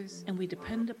sponsors, and we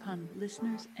depend upon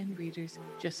listeners and readers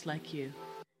just like you.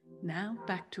 Now,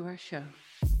 back to our show.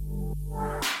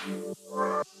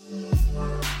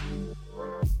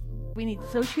 We need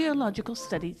sociological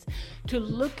studies to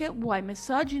look at why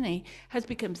misogyny has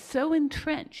become so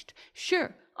entrenched.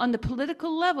 Sure, on the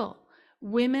political level,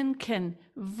 women can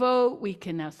vote, we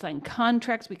can now sign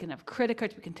contracts, we can have credit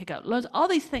cards, we can take out loans, all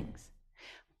these things.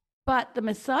 But the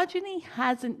misogyny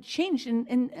hasn't changed,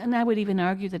 and I would even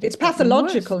argue that it's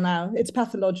pathological now. It's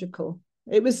pathological.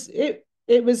 It was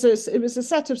a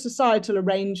set of societal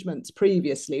arrangements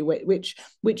previously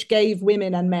which gave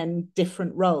women and men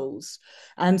different roles,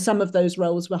 and some of those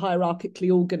roles were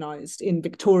hierarchically organized in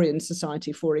Victorian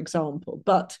society, for example.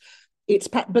 But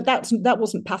that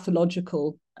wasn't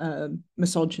pathological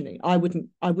misogyny. I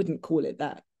wouldn't call it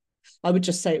that. I would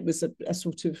just say it was a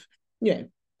sort of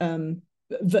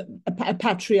a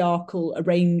patriarchal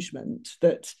arrangement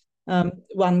that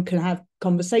one can have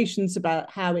conversations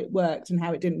about how it worked and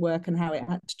how it didn't work and how it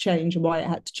had to change and why it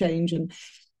had to change, and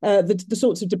the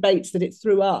sorts of debates that it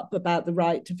threw up about the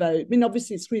right to vote. I mean,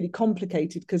 obviously it's really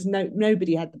complicated because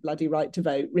nobody had the bloody right to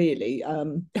vote, really.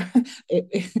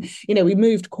 We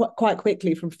moved quite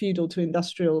quickly from feudal to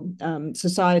industrial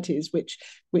societies, which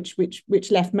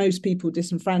left most people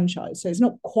disenfranchised. So it's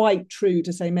not quite true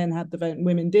to say men had the vote and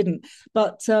women didn't.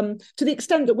 But to the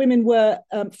extent that women were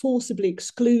forcibly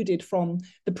excluded from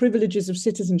the privileges of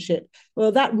citizenship,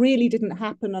 well, that really didn't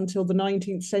happen until the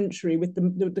 19th century with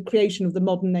the creation of the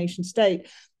modern nation state.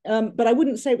 But I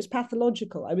wouldn't say it was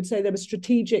pathological. I would say there were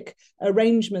strategic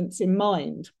arrangements in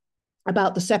mind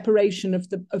about the separation of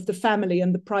the family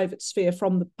and the private sphere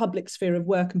from the public sphere of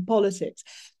work and politics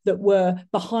that were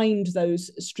behind those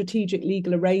strategic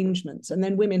legal arrangements. And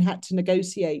then women had to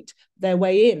negotiate their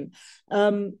way in.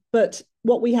 But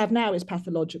what we have now is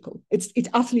pathological. It's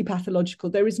utterly pathological.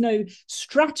 There is no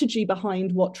strategy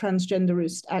behind what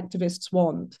transgenderist activists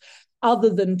want other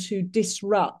than to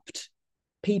disrupt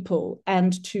people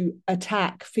and to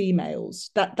attack females.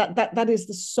 That is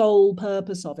the sole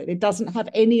purpose of it. It doesn't have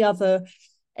any other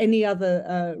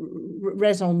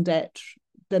raison d'etre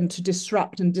than to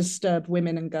disrupt and disturb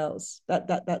women and girls.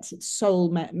 That's its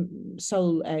sole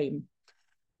aim.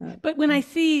 But when I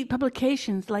see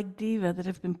publications like Diva that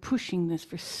have been pushing this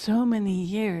for so many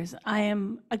years, I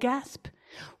am aghast.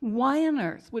 Why on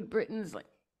earth would Britain's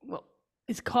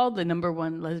it's called the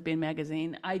 #1 lesbian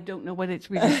magazine. I don't know what its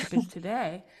readership is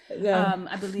today. Yeah.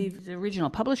 I believe the original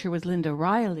publisher was Linda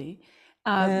Riley.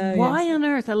 Why on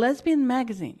earth a lesbian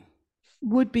magazine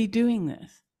would be doing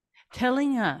this,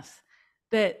 telling us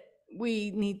that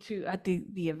we need to, at the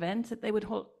events that they would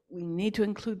hold, we need to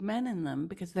include men in them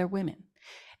because they're women.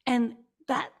 And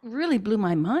that really blew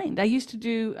my mind. I used to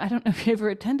do, I don't know if you ever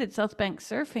attended South Bank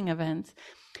surfing events,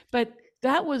 but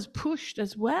that was pushed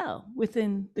as well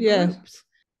within the groups.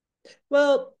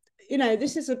 Well,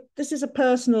 this is a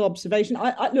personal observation.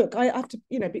 I have to,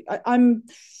 I'm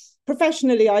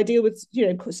professionally, I deal with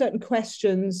certain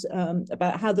questions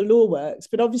about how the law works,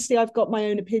 but obviously I've got my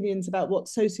own opinions about what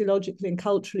sociologically and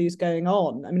culturally is going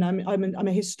on. I mean, I'm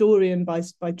a historian by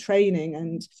training,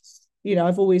 and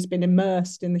I've always been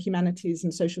immersed in the humanities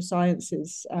and social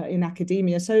sciences in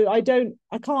academia, so I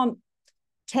can't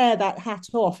tear that hat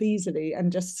off easily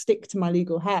and just stick to my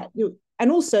legal hat.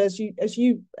 And also, as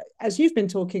you've been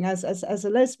talking as a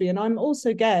lesbian, I'm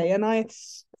also gay, and I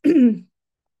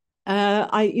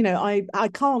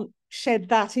can't shed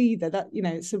that either. That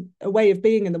it's a way of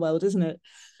being in the world, isn't it?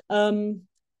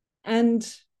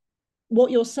 And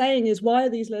what you're saying is, why are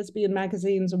these lesbian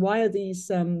magazines, and why are these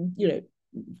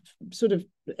sort of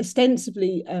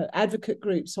ostensibly advocate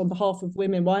groups on behalf of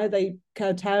women, why are they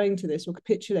kowtowing to this or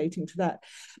capitulating to that?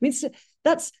 I mean,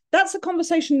 that's a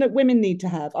conversation that women need to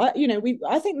have. I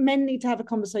think men need to have a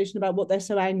conversation about what they're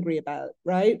so angry about,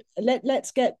 right?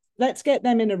 Let's get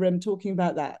them in a room talking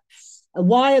about that.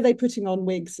 Why are they putting on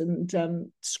wigs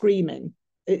and screaming?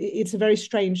 It's a very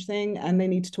strange thing, and they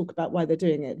need to talk about why they're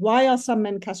doing it. Why are some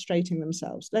men castrating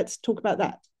themselves? Let's talk about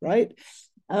that, right?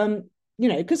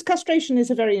 because castration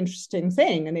is a very interesting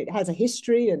thing and it has a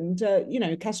history, and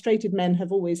castrated men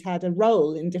have always had a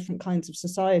role in different kinds of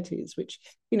societies, which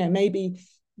maybe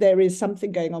there is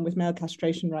something going on with male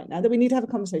castration right now that we need to have a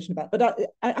conversation about. But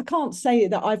I can't say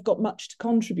that I've got much to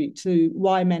contribute to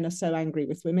why men are so angry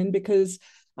with women, because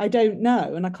I don't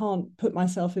know, and I can't put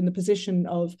myself in the position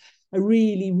of a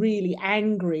really, really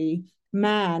angry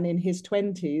man in his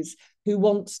 20s who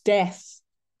wants death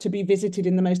to be visited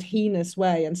in the most heinous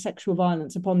way and sexual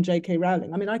violence upon J.K.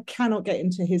 Rowling. I mean, I cannot get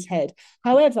into his head.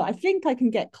 However, I think I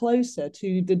can get closer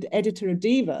to the editor of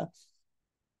Diva.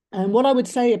 And what I would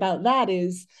say about that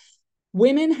is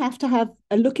women have to have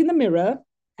a look in the mirror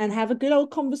and have a good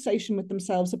old conversation with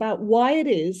themselves about why it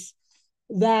is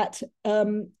that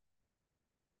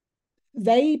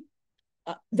they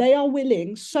are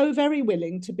willing, so very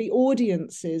willing, to be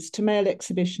audiences to male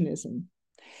exhibitionism.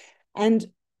 And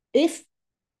if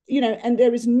and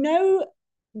there is no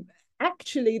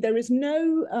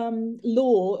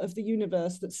law of the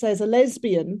universe that says a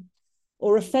lesbian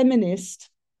or a feminist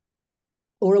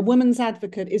or a woman's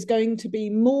advocate is going to be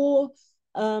more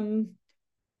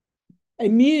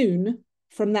immune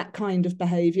from that kind of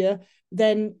behavior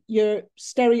than your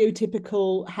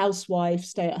stereotypical housewife,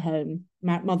 stay-at-home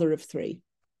mother of three.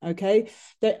 Okay,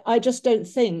 that I just don't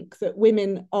think that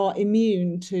women are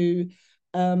immune to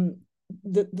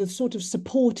the sort of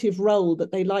supportive role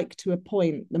that they like to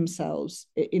appoint themselves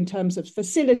in terms of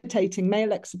facilitating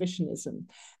male exhibitionism.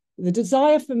 The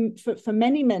desire for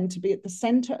many men to be at the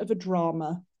center of a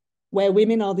drama where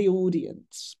women are the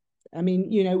audience. I mean,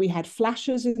 we had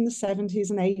flashers in the 70s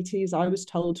and 80s. I was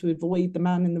told to avoid the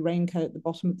man in the raincoat at the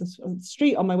bottom of the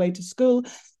street on my way to school.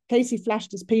 Casey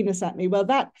flashed his penis at me. Well,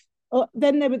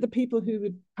 then there were the people who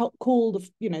would call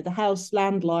the house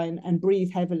landline and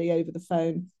breathe heavily over the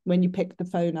phone when you picked the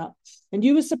phone up. And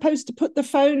you were supposed to put the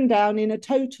phone down in a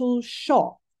total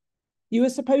shock. You were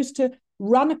supposed to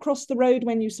run across the road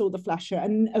when you saw the flasher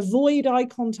and avoid eye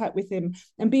contact with him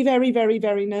and be very, very,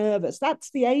 very nervous.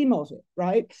 That's the aim of it,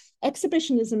 right?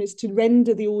 Exhibitionism is to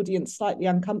render the audience slightly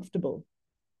uncomfortable.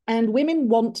 And women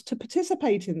want to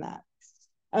participate in that.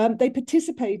 They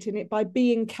participate in it by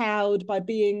being cowed, by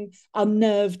being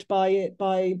unnerved by it,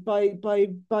 by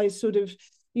sort of,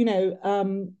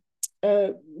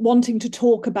 wanting to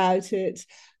talk about it,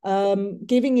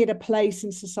 giving it a place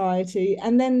in society.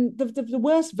 And then the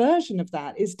worst version of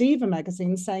that is Diva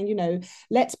magazine saying,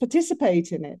 let's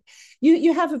participate in it.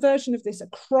 You have a version of this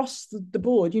across the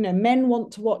board. Men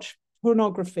want to watch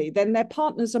pornography, then their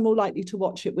partners are more likely to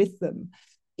watch it with them,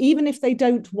 even if they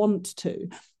don't want to.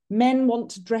 Men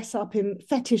want to dress up in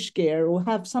fetish gear or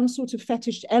have some sort of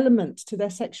fetish element to their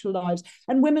sexual lives,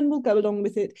 and women will go along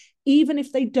with it even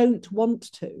if they don't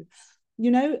want to.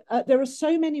 There are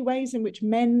so many ways in which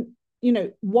men,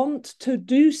 want to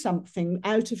do something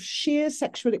out of sheer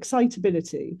sexual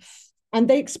excitability, and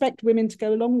they expect women to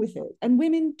go along with it. And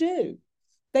women do.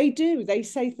 They do. They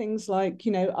say things like,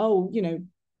 she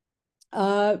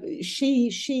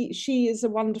is a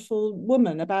wonderful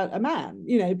woman about a man,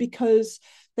 because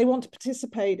they want to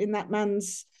participate in that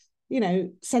man's,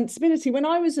 sensibility. When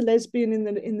I was a lesbian in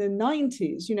the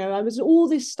 90s, I was all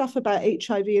this stuff about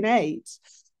HIV and AIDS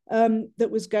that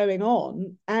was going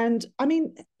on. And I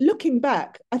mean, looking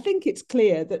back, I think it's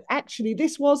clear that actually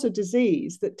this was a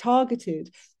disease that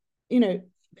targeted,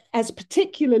 as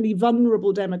particularly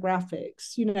vulnerable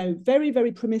demographics, very,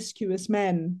 very promiscuous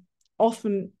men,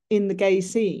 often in the gay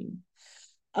scene.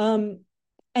 And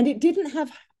it didn't have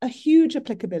a huge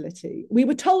applicability. We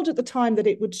were told at the time that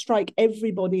it would strike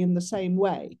everybody in the same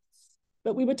way,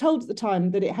 but we were told at the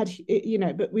time that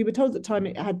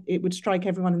it would strike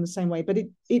everyone in the same way. But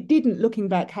it didn't, looking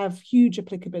back, have huge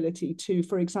applicability to,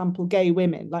 for example, gay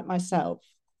women like myself.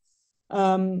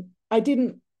 I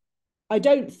don't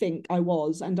think I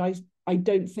was, and I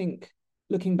don't think,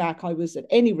 looking back, I was at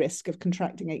any risk of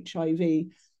contracting HIV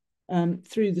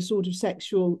through the sort of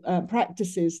sexual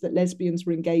practices that lesbians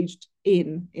were engaged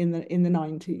in the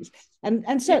 90s.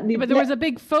 And certainly, but there was a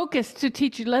big focus to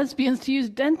teach lesbians to use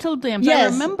dental dams.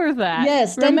 Yes, I remember that.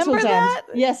 Yes, remember dental dams. That?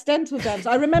 Yes, dental dams.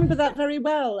 I remember that very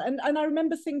well. And I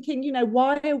remember thinking,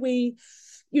 why are we,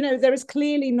 there is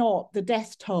clearly not the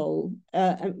death toll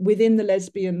within the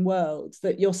lesbian world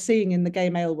that you're seeing in the gay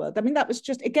male world. I mean, that was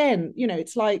just, again,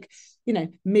 it's like,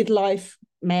 midlife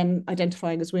men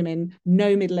identifying as women,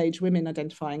 no middle-aged women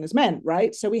identifying as men,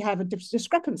 right? So we have a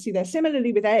discrepancy there.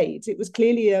 Similarly with AIDS, it was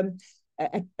clearly a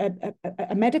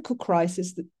medical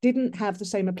crisis that didn't have the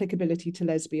same applicability to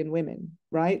lesbian women,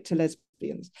 right? To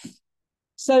lesbians.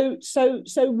 So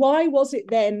why was it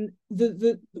then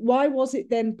why was it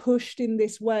then pushed in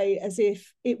this way, as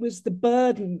if it was the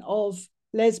burden of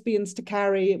lesbians to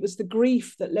carry. It was the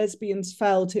grief that lesbians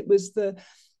felt. It was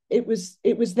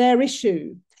their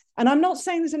issue. And I'm not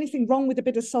saying there's anything wrong with a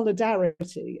bit of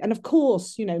solidarity. And of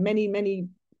course, you know, many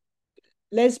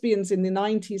lesbians in the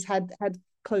 90s had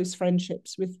close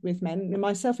friendships with men,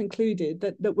 myself included,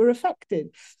 that were affected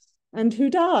and who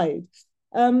died.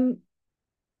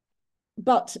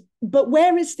 But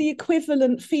where is the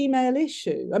equivalent female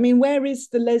issue? I mean, where is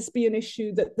the lesbian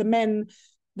issue that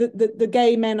the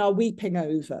gay men are weeping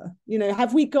over? You know,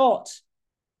 have we got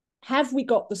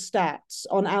the stats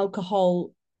on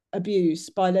alcohol abuse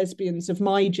by lesbians of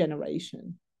my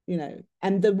generation, you know,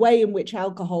 and the way in which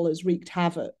alcohol has wreaked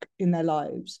havoc in their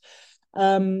lives,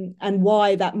 and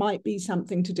why that might be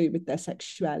something to do with their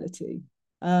sexuality?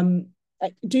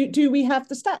 Do we have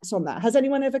the stats on that? Has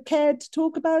anyone ever cared to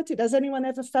talk about it? Has anyone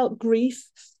ever felt grief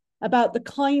about the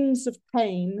kinds of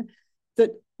pain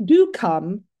that do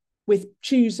come with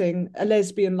choosing a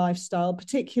lesbian lifestyle,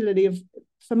 particularly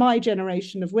for my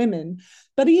generation of women?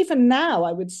 But even now,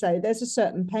 I would say there's a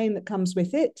certain pain that comes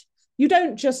with it. You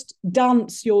don't just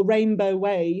dance your rainbow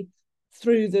way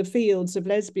through the fields of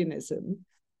lesbianism.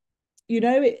 You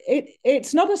know,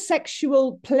 it's not a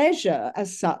sexual pleasure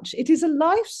as such. It is a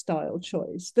lifestyle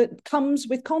choice that comes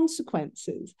with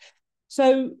consequences.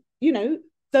 So, you know,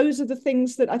 those are the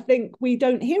things that I think we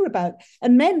don't hear about.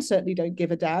 And men certainly don't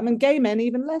give a damn, and gay men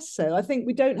even less so. I think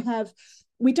we don't have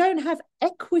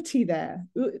equity there.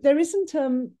 There isn't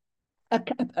a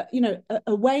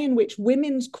way in which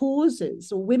women's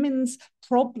causes or women's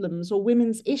problems or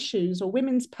women's issues or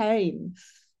women's pain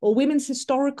or women's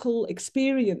historical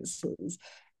experiences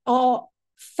are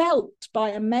felt by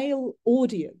a male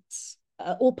audience,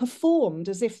 or performed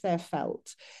as if they're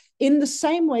felt, in the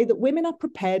same way that women are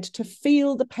prepared to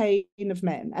feel the pain of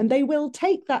men. And they will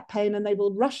take that pain and they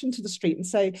will rush into the street and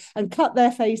say, and cut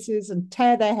their faces and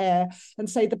tear their hair and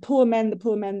say, the poor men, the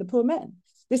poor men, the poor men.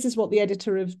 This is what the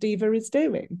editor of Diva is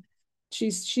doing.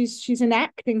 She's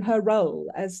enacting her role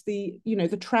as the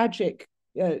tragic,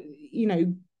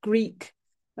 Greek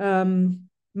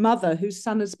mother whose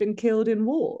son has been killed in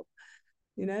war,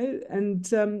 you know, and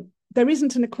there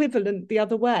isn't an equivalent the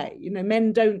other way. You know,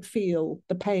 men don't feel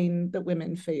the pain that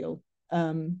women feel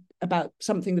about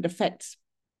something that affects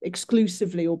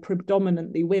exclusively or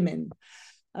predominantly women.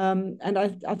 And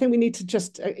I think we need to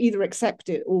just either accept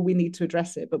it or we need to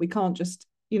address it, but we can't just,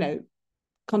 you know,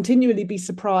 continually be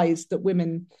surprised that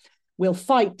women will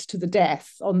fight to the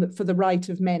death for the right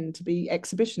of men to be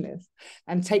exhibitionists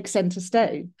and take center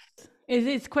stage.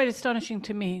 It's quite astonishing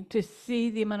to me to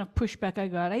see the amount of pushback I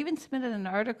got. I even submitted an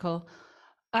article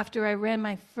after I ran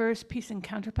my first piece in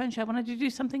Counterpunch. I wanted to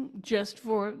do something just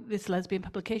for this lesbian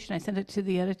publication. I sent it to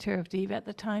the editor of Diva at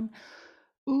the time.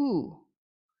 Ooh,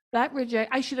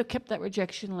 I should have kept that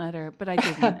rejection letter, but I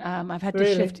didn't. I've had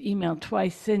to shift email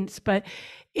twice since, but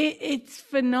it's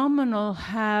phenomenal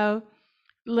how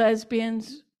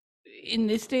lesbians in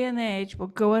this day and age will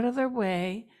go out of their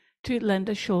way to lend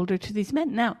a shoulder to these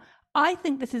men. Now, I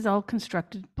think this is all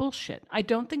constructed bullshit. I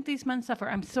don't think these men suffer.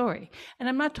 I'm sorry. And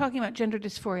I'm not talking about gender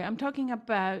dysphoria. I'm talking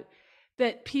about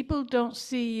that people don't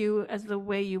see you as the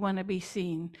way you want to be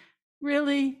seen.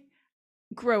 Really?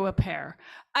 Grow a pair.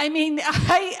 I mean,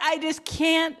 I just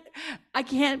can't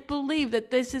believe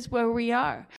that this is where we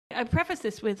are. I preface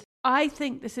this with, I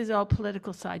think this is all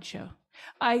political sideshow.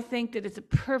 I think that it's a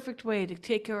perfect way to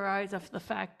take our eyes off the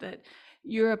fact that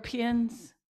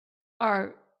Europeans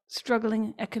are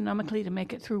struggling economically to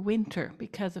make it through winter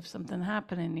because of something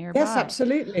happening nearby. Yes,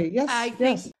 absolutely. Yes, I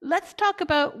think let's talk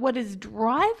about what is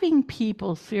driving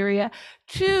people, Syria,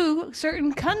 to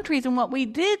certain countries and what we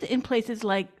did in places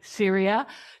like Syria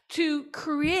to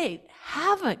create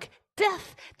havoc,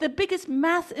 death, the biggest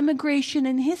mass immigration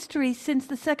in history since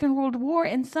the Second World War,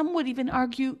 and some would even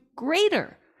argue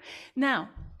greater. Now,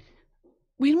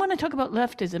 we want to talk about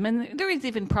leftism, and there is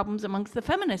even problems amongst the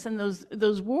feminists and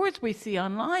those wars we see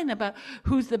online about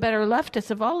who's the better leftist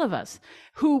of all of us,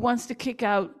 who wants to kick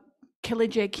out Kelly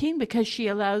J. Keane because she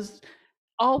allows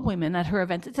all women at her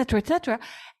events, et cetera, et cetera.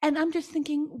 And I'm just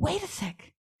thinking, wait a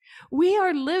sec. We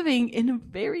are living in a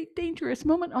very dangerous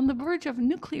moment on the verge of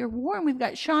nuclear war, and we've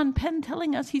got Sean Penn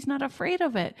telling us he's not afraid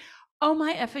of it. Oh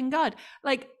my effing God.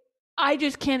 Like, I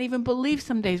just can't even believe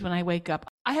some days when I wake up.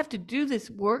 I have to do this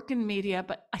work in media,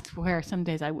 but I swear some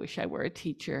days I wish I were a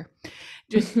teacher.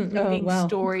 Just reading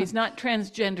stories, not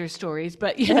transgender stories,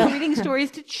 but reading stories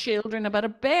to children about a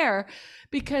bear,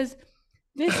 because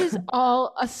this is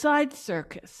all a side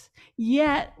circus.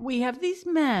 Yet we have these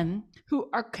men who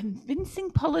are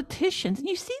convincing politicians, and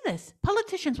you see this,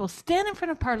 politicians will stand in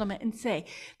front of Parliament and say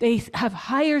they have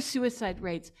higher suicide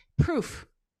rates. Proof.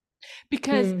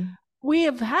 Because we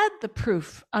have had the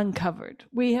proof uncovered.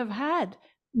 We have had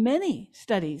many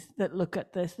studies that look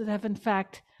at this that have, in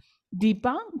fact,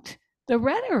 debunked the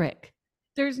rhetoric.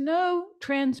 There's no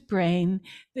trans brain.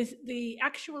 The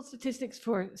actual statistics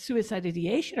for suicide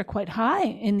ideation are quite high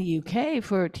in the UK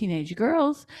for teenage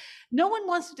girls. No one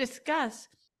wants to discuss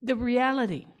the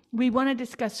reality. We want to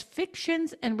discuss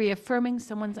fictions and reaffirming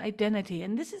someone's identity.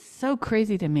 And this is so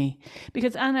crazy to me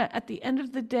because, Anna, at the end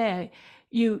of the day,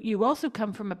 you also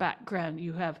come from a background.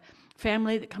 You have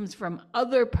family that comes from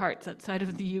other parts outside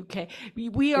of the UK.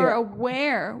 We are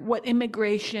aware what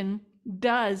immigration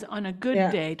does on a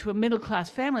good day to a middle class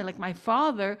family. Like my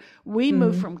father, we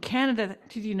moved from Canada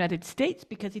to the United States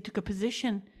because he took a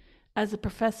position as a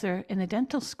professor in a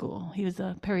dental school. He was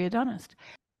a periodontist.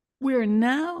 We're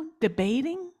now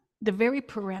debating the very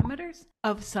parameters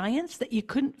of science that you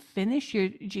couldn't finish your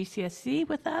GCSE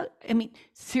without. I mean,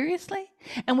 seriously?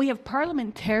 And we have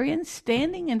parliamentarians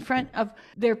standing in front of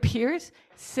their peers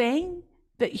saying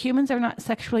that humans are not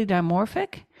sexually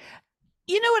dimorphic.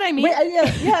 You know what I mean?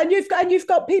 Yeah, and you've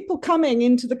got people coming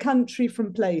into the country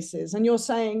from places, and you're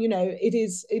saying, it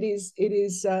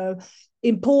is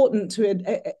important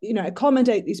to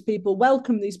accommodate these people,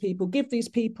 welcome these people, give these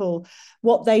people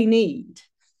what they need.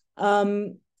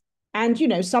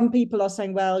 And some people are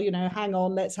saying, well, hang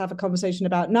on, let's have a conversation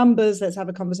about numbers, let's have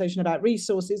a conversation about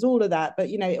resources, all of that. But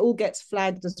it all gets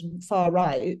flagged as far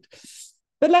right.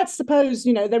 But let's suppose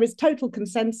there is total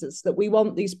consensus that we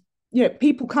want these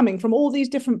people coming from all these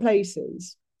different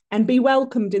places and be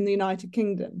welcomed in the United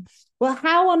Kingdom. Well,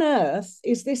 how on earth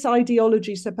is this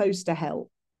ideology supposed to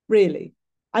help, really?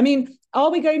 I mean,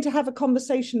 are we going to have a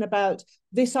conversation about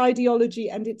this ideology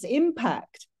and its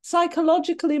impact,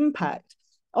 psychological impact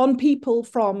on people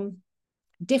from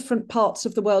different parts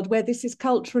of the world where this is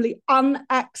culturally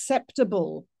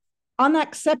unacceptable?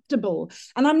 Unacceptable.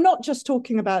 And I'm not just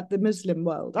talking about the Muslim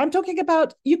world. I'm talking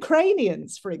about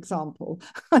Ukrainians, for example.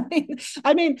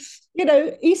 I mean,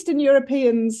 Eastern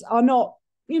Europeans are not,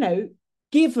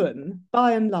 given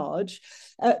by and large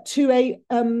to a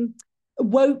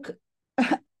woke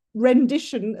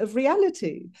rendition of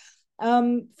reality.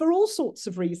 For all sorts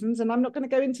of reasons, and I'm not going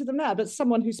to go into them now, but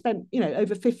someone who spent,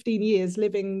 over 15 years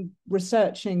living,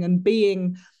 researching and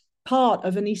being part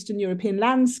of an Eastern European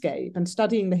landscape and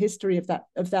studying the history of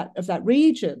that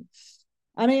region.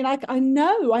 I mean, I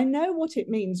know what it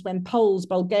means when Poles,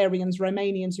 Bulgarians,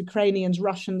 Romanians, Ukrainians,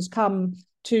 Russians come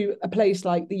to a place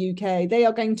like the UK. They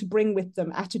are going to bring with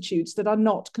them attitudes that are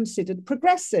not considered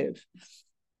progressive.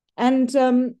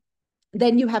 And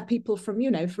then you have people from,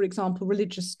 for example,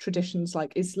 religious traditions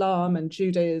like Islam and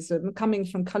Judaism coming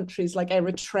from countries like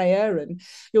Eritrea, and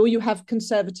you have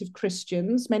conservative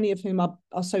Christians, many of whom are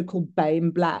so-called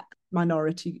BAME, black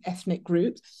minority ethnic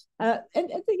groups. And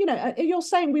you're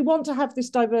saying we want to have this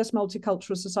diverse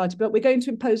multicultural society, but we're going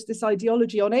to impose this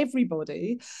ideology on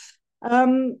everybody.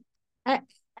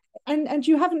 And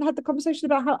you haven't had the conversation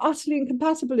about how utterly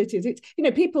incompatible it is. It's,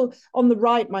 people on the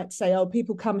right might say, oh,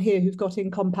 people come here who've got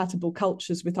incompatible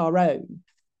cultures with our own.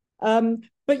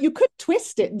 But you could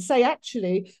twist it and say,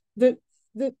 actually, that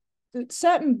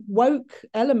certain woke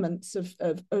elements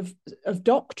of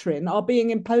doctrine are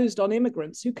being imposed on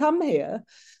immigrants who come here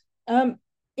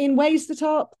in ways that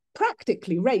are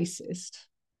practically racist,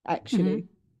 actually.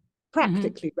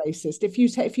 Practically racist.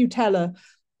 If you tell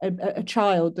a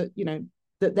child that,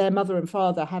 that their mother and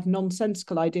father have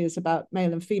nonsensical ideas about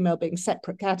male and female being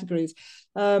separate categories,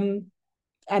 and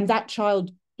that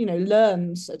child,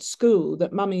 learns at school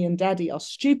that mummy and daddy are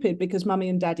stupid because mummy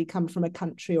and daddy come from a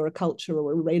country or a culture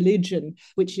or a religion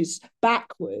which is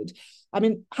backward. I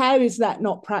mean, how is that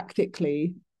not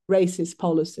practically racist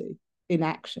policy in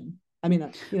action? I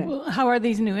mean, Well, how are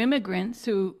these new immigrants,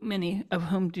 who many of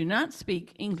whom do not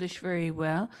speak English very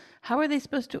well, how are they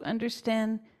supposed to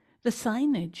understand the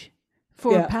signage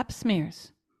for pap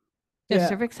smears?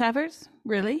 Cervix havers?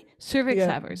 Really? Cervix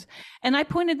havers. And I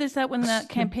pointed this out when the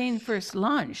campaign first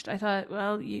launched. I thought,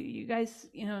 well, you guys,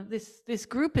 this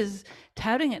group is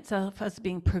touting itself as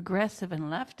being progressive and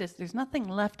leftist. There's nothing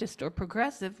leftist or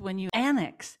progressive when you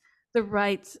annex the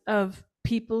rights of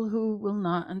people who will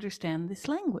not understand this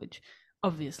language,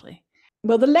 obviously.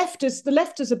 Well, the left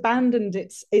has abandoned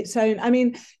its own. I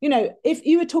mean, if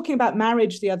you were talking about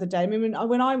marriage the other day, I mean,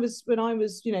 when I was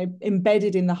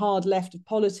embedded in the hard left of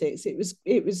politics,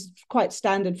 it was quite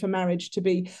standard for marriage to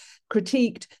be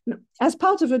critiqued as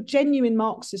part of a genuine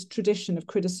Marxist tradition of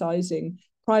criticizing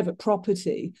private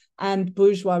property and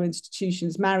bourgeois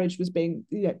institutions. Marriage was being,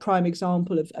 prime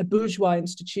example of a bourgeois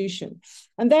institution,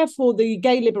 and therefore the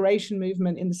gay liberation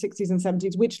movement in the 60s and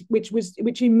 70s,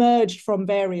 which emerged from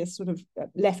various sort of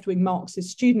left-wing Marxist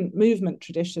student movement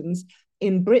traditions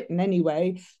in Britain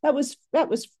anyway, that was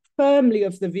firmly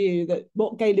of the view that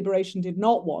what gay liberation did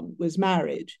not want was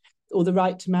marriage or the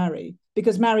right to marry,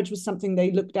 because marriage was something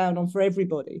they looked down on for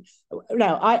everybody.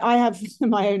 Now, I have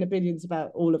my own opinions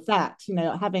about all of that,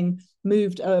 having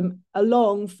moved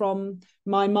along from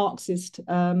my Marxist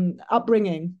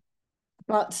upbringing,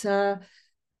 but still,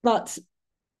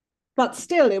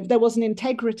 there was an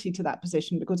integrity to that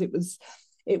position, because it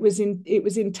was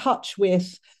in touch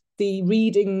with the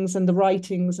readings and the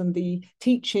writings and the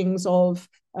teachings of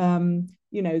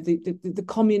the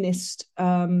communist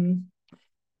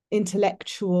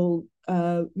intellectual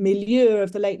milieu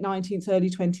of the late 19th, early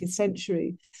 20th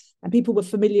century. And people were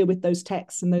familiar with those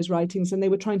texts and those writings, and they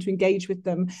were trying to engage with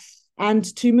them and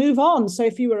to move on. So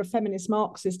if you were a feminist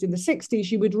Marxist in the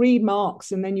 60s, you would read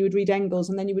Marx, and then you would read Engels,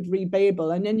 and then you would read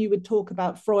Bebel, and then you would talk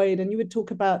about Freud, and you would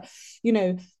talk about,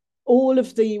 all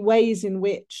of the ways in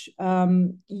which,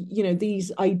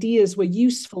 these ideas were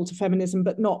useful to feminism,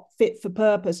 but not fit for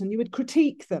purpose, and you would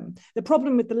critique them. The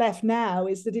problem with the left now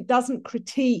is that it doesn't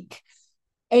critique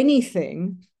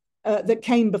anything that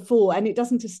came before, and it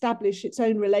doesn't establish its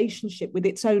own relationship with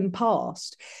its own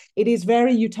past. It is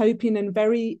very utopian and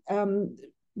very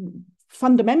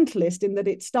fundamentalist in that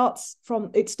it starts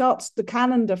the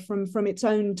calendar from its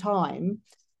own time.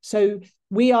 So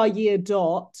we are year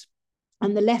dot,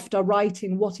 and the left are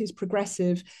writing what is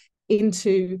progressive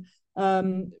into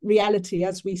reality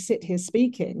as we sit here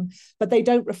speaking, but they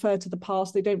don't refer to the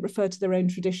past, they don't refer to their own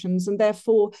traditions, and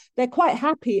therefore they're quite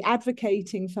happy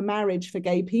advocating for marriage for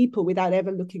gay people without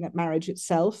ever looking at marriage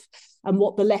itself and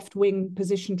what the left-wing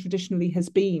position traditionally has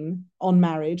been on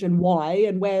marriage and why,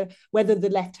 and whether the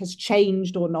left has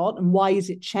changed or not, and why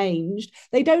is it changed.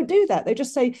 They don't do that. They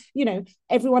just say,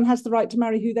 everyone has the right to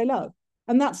marry who they love.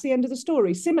 And that's the end of the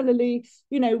story. Similarly,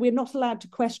 we're not allowed to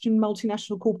question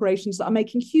multinational corporations that are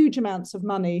making huge amounts of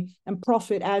money and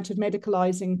profit out of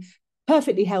medicalizing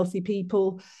perfectly healthy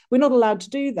people. We're not allowed to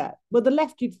do that. Well, the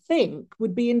left, you'd think,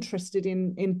 would be interested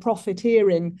in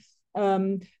profiteering,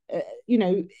 in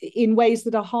ways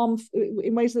that are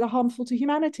harmful to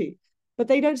humanity. But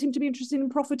they don't seem to be interested in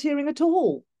profiteering at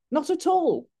all. Not at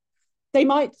all. They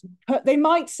might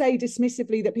say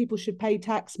dismissively that people should pay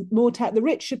tax, more tax. The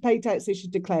rich should pay tax. They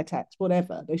should declare tax,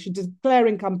 whatever. They should declare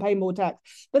income, pay more tax.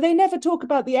 But they never talk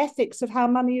about the ethics of how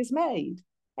money is made,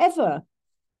 ever.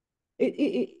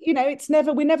 It's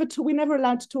never. We're never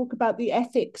allowed to talk about the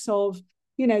ethics of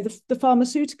the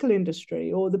pharmaceutical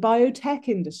industry or the biotech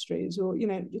industries, or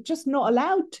just not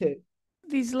allowed to.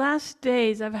 These last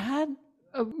days, I've had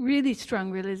a really strong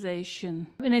realization,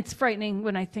 and it's frightening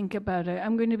when I think about it.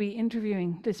 I'm going to be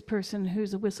interviewing this person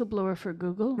who's a whistleblower for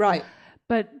Google. Right.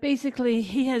 But basically,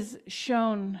 he has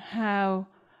shown how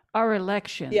our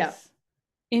elections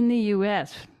in the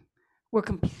US were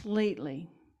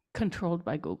completely controlled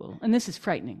by Google. And this is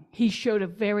frightening. He showed a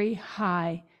very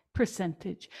high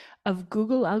percentage of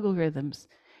Google algorithms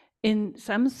in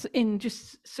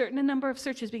just certain number of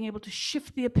searches being able to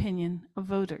shift the opinion of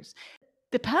voters.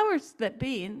 The powers that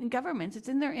be in governments, it's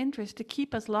in their interest to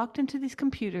keep us locked into these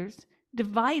computers,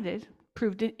 divided,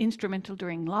 proved instrumental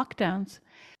during lockdowns,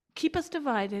 keep us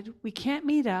divided. We can't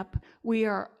meet up. We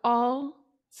are all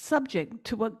subject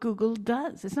to what Google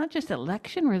does. It's not just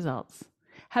election results.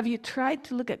 Have you tried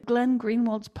to look at Glenn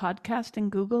Greenwald's podcast in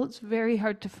Google? It's very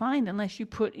hard to find unless you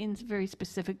put in very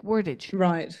specific wordage.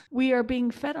 Right. We are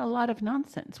being fed a lot of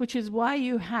nonsense, which is why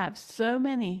you have so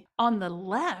many on the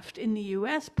left in the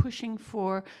US pushing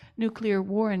for nuclear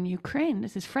war in Ukraine.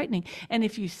 This is frightening. And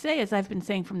if you say, as I've been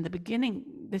saying from the beginning,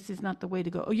 this is not the way to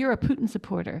go. Oh, you're a Putin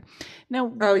supporter. Now,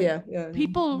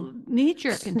 people knee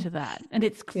jerk into that. And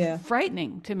it's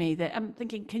frightening to me that I'm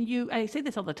thinking, I say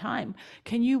this all the time,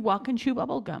 can you walk and chew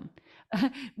bubble gum?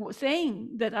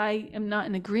 Saying that I am not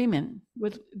in agreement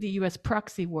with the US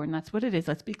proxy war, and that's what it is.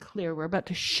 Let's be clear. We're about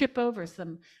to ship over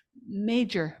some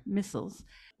major missiles.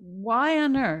 Why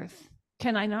on earth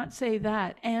can I not say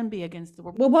that and be against the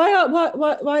war? Well,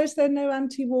 why is there no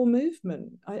anti-war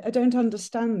movement? I don't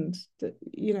understand that,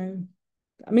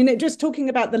 I mean, just talking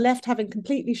about the left having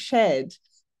completely shed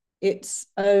its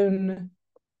own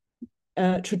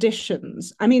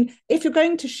traditions. I mean, if you're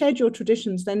going to shed your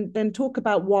traditions, then talk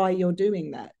about why you're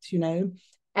doing that.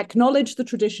 Acknowledge the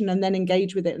tradition and then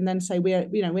engage with it, and then say we're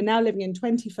now living in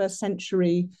 21st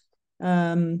century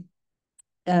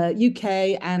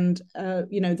UK, and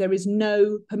there is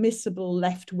no permissible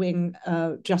left-wing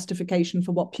justification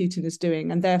for what Putin is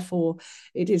doing, and therefore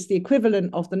it is the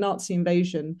equivalent of the Nazi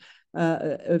invasion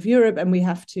of Europe, and we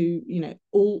have to,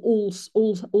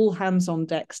 all hands on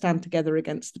deck, stand together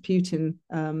against the Putin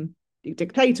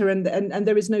dictator, and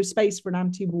there is no space for an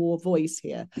anti-war voice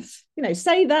here.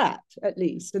 Say that at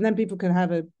least, and then people can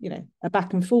have a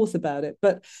back and forth about it.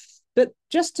 But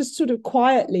just to sort of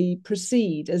quietly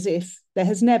proceed as if there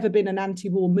has never been an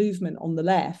anti-war movement on the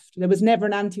left, there was never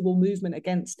an anti-war movement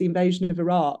against the invasion of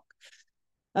Iraq.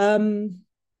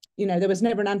 There was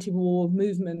never an anti-war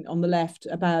movement on the left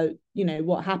about,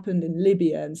 what happened in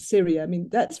Libya and Syria. I mean,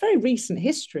 that's very recent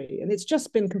history, and it's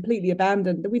just been completely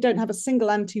abandoned. We don't have a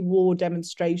single anti-war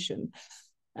demonstration.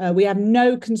 We have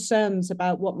no concerns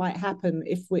about what might happen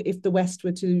if the West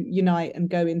were to unite and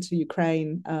go into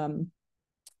Ukraine.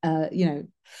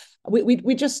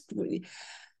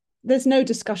 There's no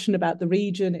discussion about the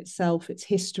region itself, its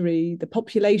history, the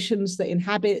populations that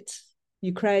inhabit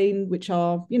Ukraine, which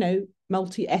are,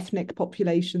 multi-ethnic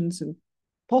populations, and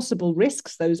possible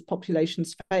risks those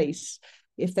populations face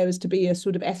if there was to be a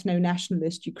sort of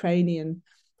ethno-nationalist Ukrainian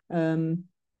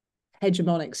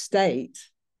hegemonic state.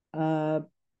 I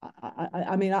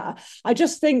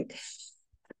just think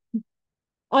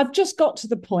I've just got to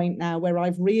the point now where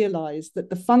I've realized that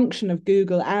the function of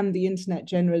Google and the internet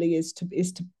generally is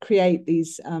to create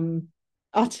these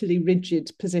utterly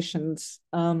rigid positions.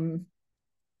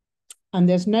 And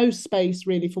there's no space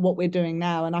really for what we're doing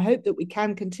now. And I hope that we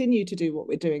can continue to do what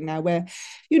we're doing now, where,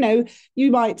 you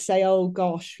might say, oh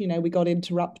gosh, we got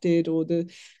interrupted, or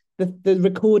the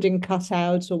recording cut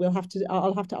out, or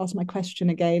I'll have to ask my question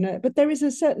again. But there's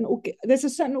a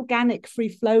certain organic free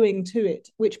flowing to it,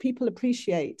 which people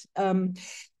appreciate. And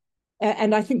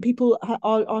I think people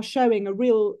are showing a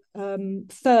real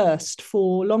thirst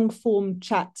for long form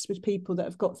chats with people that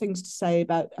have got things to say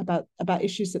about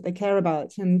issues that they care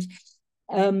about. And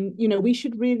we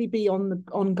should really be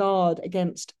on guard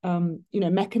against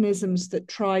mechanisms that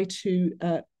try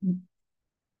to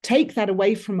take that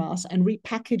away from us and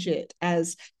repackage it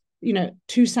as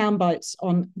two sound bites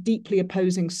on deeply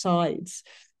opposing sides,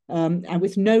 and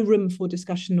with no room for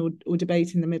discussion or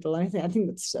debate in the middle. I think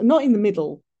that's not in the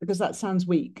middle, because that sounds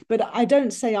weak, but I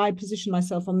don't say I position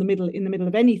myself in the middle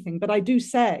of anything, but I do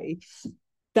say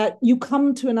that you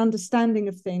come to an understanding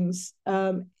of things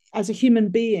as a human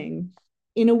being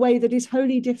in a way that is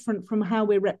wholly different from how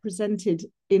we're represented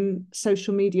in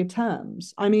social media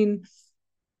terms. I mean,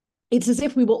 it's as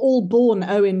if we were all born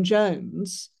Owen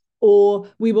Jones, or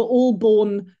we were all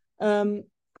born,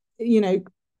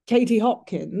 Katie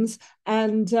Hopkins,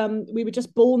 and we were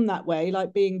just born that way,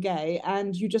 like being gay,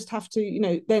 and you just have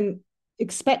to, then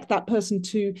expect that person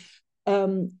to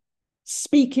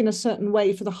speak in a certain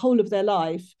way for the whole of their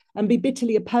life and be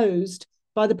bitterly opposed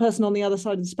by the person on the other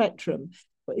side of the spectrum.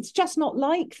 But it's just not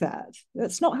like that.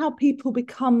 That's not how people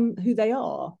become who they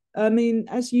are. I mean,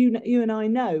 as you and I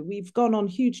know, we've gone on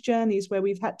huge journeys where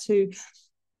we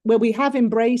have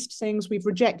embraced things, we've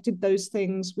rejected those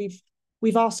things, we've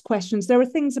asked questions. There are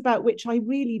things about which I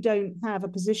really don't have a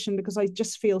position, because I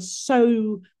just feel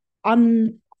so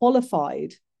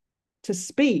unqualified to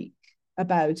speak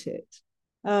about it.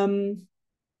 Things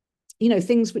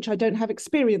which I don't have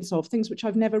experience of, things which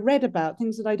I've never read about,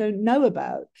 things that I don't know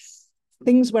about,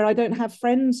 things where I don't have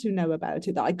friends who know about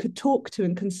it that I could talk to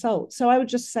and consult. So I would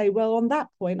just say, well, on that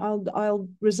point, I'll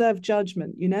reserve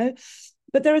judgment,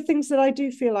 But there are things that I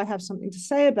do feel I have something to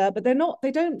say about, but they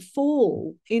don't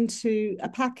fall into a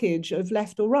package of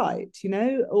left or right,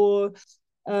 or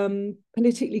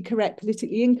politically correct,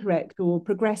 politically incorrect, or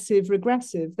progressive,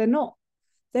 regressive. They're not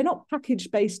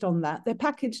packaged based on that. They're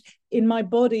packaged in my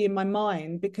body, in my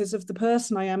mind, because of the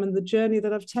person I am and the journey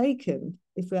that I've taken,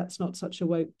 if that's not such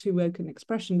a too woke an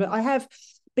expression. But I have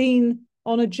been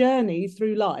on a journey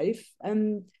through life,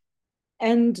 and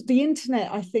the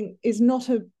internet, I think, is not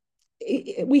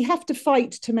we have to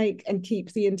fight to make and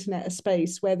keep the internet a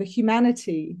space where the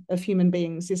humanity of human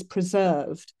beings is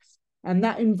preserved. And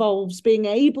that involves being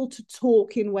able to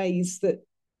talk in ways that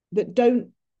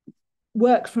don't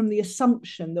work from the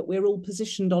assumption that we're all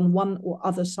positioned on one or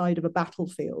other side of a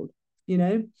battlefield,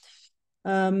 and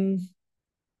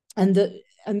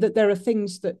that there are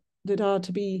things that are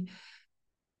to be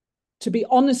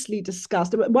honestly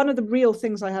discussed. One of the real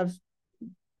things I have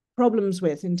problems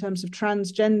with in terms of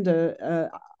transgender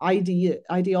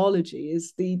ideology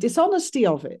is the dishonesty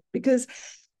of it, because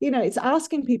it's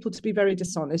asking people to be very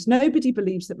dishonest. Nobody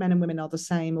believes that men and women are the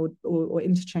same or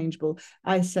interchangeable.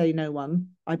 I say no one.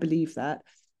 I believe that.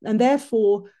 And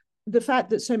therefore, the fact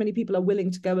that so many people are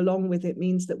willing to go along with it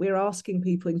means that we're asking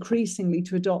people increasingly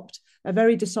to adopt a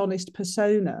very dishonest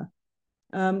persona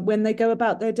when they go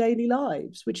about their daily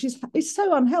lives, which is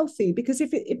so unhealthy because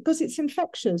because it's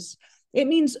infectious. It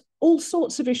means all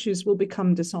sorts of issues will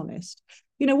become dishonest.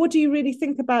 What do you really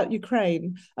think about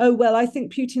Ukraine? Oh, well, I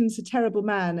think Putin's a terrible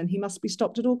man and he must be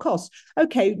stopped at all costs.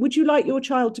 Okay, would you like your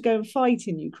child to go and fight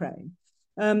in Ukraine?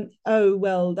 Oh,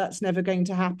 well, that's never going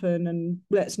to happen and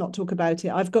let's not talk about it.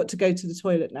 I've got to go to the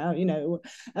toilet now,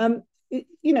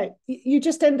 you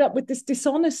just end up with this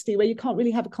dishonesty where you can't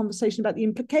really have a conversation about the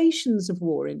implications of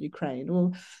war in Ukraine,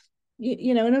 or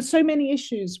and there's so many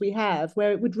issues we have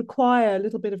where it would require a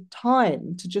little bit of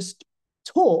time to just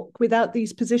talk without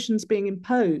these positions being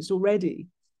imposed already.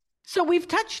 So we've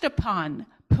touched upon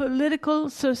political,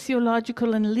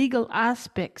 sociological, and legal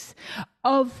aspects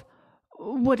of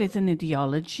what is an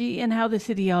ideology and how this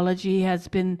ideology has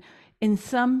been, in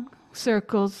some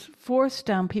circles, forced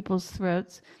down people's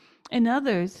throats, in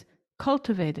others,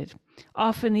 cultivated,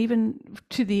 often even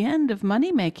to the end of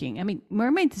money making. I mean,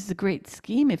 Mermaids is a great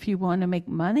scheme if you want to make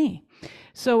money.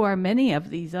 So are many of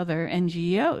these other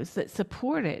NGOs that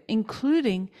support it,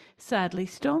 including, sadly,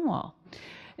 Stonewall.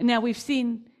 Now, we've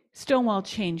seen Stonewall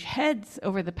change heads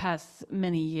over the past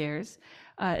many years,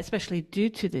 especially due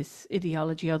to this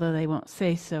ideology, although they won't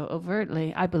say so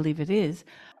overtly. I believe it is.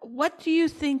 What do you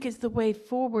think is the way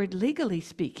forward, legally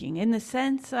speaking, in the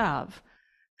sense of,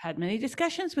 had many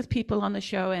discussions with people on the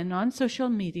show and on social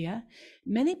media,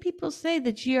 many people say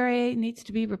the GRA needs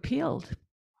to be repealed.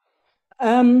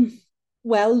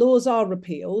 Well, laws are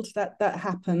repealed. That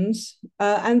happens,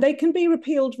 and they can be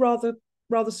repealed rather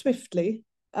swiftly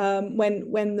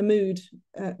when the mood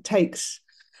takes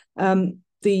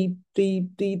the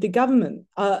government.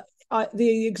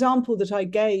 The example that I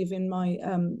gave in my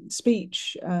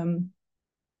speech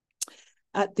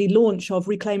at the launch of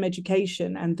Reclaim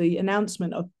Education and the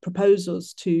announcement of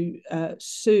proposals to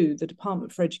sue the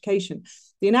Department for Education,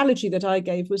 the analogy that I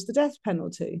gave was the death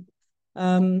penalty.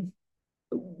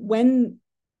 When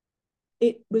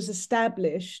it was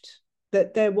established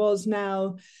that there was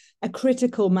now a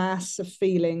critical mass of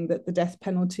feeling that the death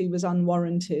penalty was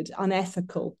unwarranted,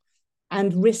 unethical,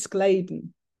 and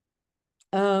risk-laden,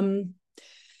 on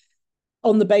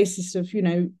the basis of,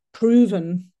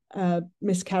 proven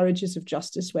miscarriages of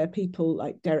justice, where people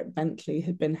like Derek Bentley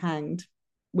had been hanged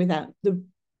without the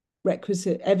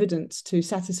requisite evidence to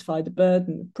satisfy the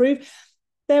burden of proof.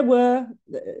 There were,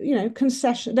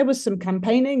 concessions. There was some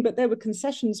campaigning, but there were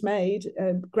concessions made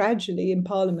gradually in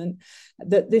Parliament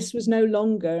that this was no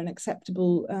longer an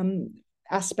acceptable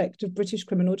aspect of British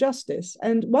criminal justice.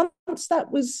 And once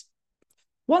that was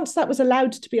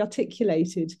allowed to be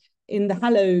articulated in the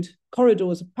hallowed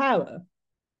corridors of power,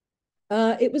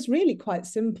 it was really quite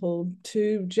simple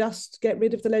to just get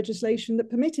rid of the legislation that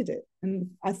permitted it.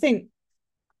 And I think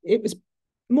it was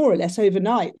more or less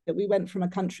overnight that we went from a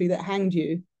country that hanged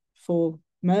you for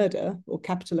murder or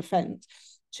capital offence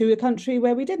to a country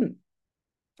where we didn't.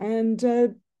 And,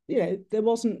 there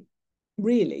wasn't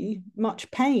really much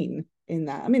pain in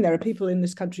that. I mean, there are people in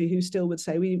this country who still would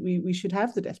say we should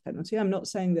have the death penalty. I'm not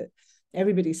saying that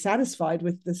everybody's satisfied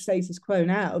with the status quo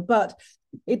now, but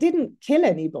it didn't kill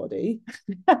anybody,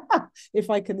 if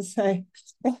I can say.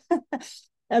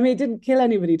 I mean, it didn't kill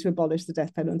anybody to abolish the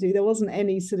death penalty. There wasn't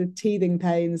any sort of teething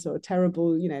pains or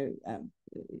terrible,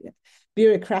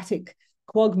 bureaucratic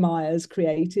quagmires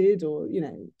created, or,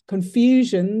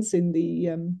 confusions in the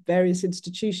various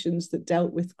institutions that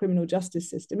dealt with the criminal justice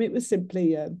system. It was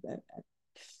simply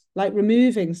like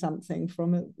removing something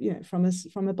from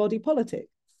a body politic.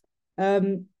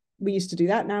 We used to do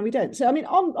that, now we don't. So, I mean,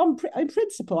 in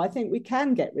principle, I think we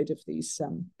can get rid of these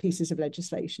pieces of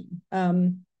legislation.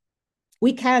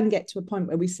 We can get to a point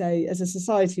where we say, as a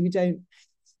society, we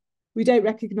don't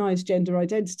recognize gender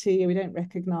identity, we don't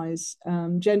recognize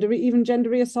gender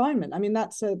reassignment. I mean,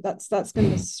 that's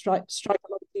going to strike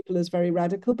a lot of people as very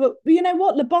radical. But you know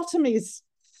what? Lobotomies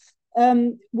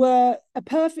were a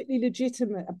perfectly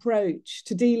legitimate approach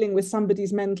to dealing with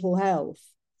somebody's mental health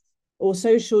or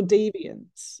social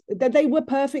deviance. That they were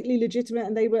perfectly legitimate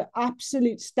and they were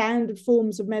absolute standard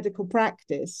forms of medical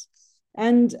practice.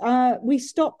 And we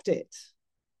stopped it.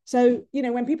 So,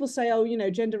 when people say, oh,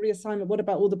 gender reassignment, what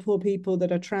about all the poor people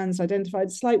that are trans identified?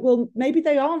 It's like, well, maybe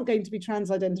they aren't going to be trans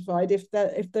identified if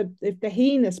the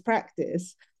heinous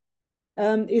practice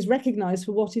is recognized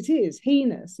for what it is,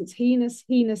 heinous. It's heinous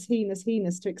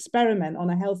to experiment on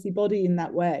a healthy body in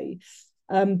that way,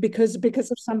 because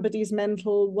of somebody's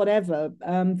mental whatever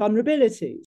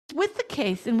vulnerabilities. With the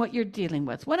case and what you're dealing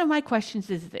with, one of my questions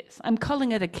is this. I'm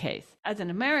calling it a case. As an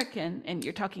American, and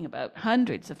you're talking about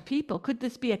hundreds of people, could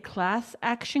this be a class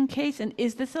action case? And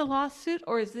is this a lawsuit,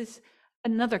 or is this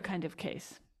another kind of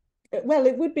case? Well,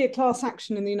 it would be a class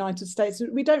action in the United States.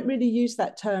 We don't really use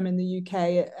that term in the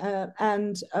UK,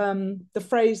 and the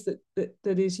phrase that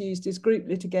is used is group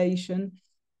litigation.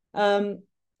 And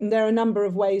there are a number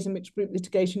of ways in which group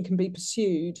litigation can be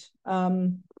pursued,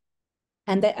 and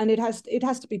it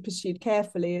has to be pursued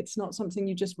carefully. It's not something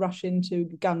you just rush into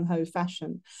gung ho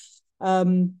fashion.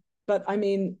 But I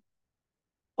mean,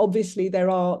 obviously there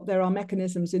are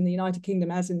mechanisms in the United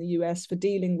Kingdom as in the US for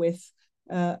dealing with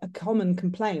a common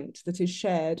complaint that is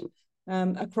shared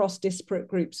across disparate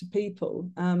groups of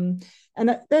people. And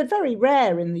they're very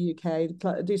rare in the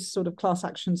UK, these sort of class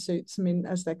action suits, I mean,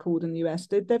 as they're called in the US.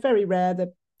 They're very rare.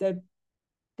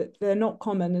 They're not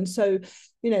common. And so,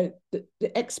 you know,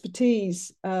 the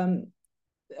expertise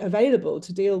available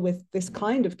to deal with this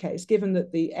kind of case, given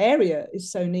that the area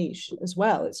is so niche as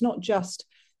well. It's not just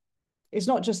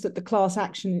that the class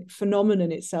action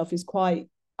phenomenon itself is quite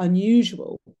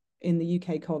unusual in the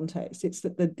UK context. It's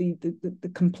that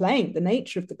the complaint, the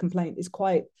nature of the complaint, is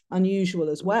quite unusual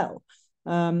as well,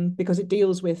 because it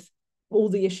deals with all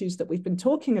the issues that we've been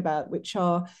talking about, which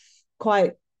are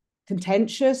quite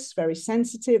contentious, very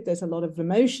sensitive. There's a lot of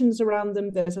emotions around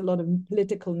them. There's a lot of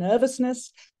political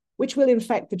nervousness, which will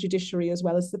infect the judiciary as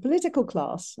well as the political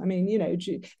class. I mean, you know,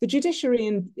 the judiciary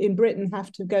in Britain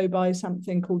have to go by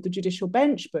something called the Judicial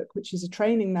Bench Book, which is a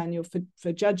training manual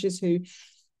for judges who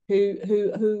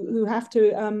have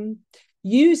to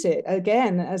use it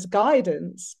again as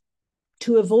guidance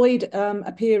to avoid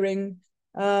appearing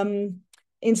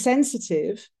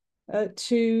insensitive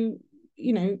to,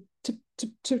 you know,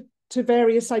 to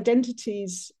various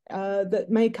identities that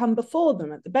may come before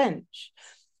them at the bench.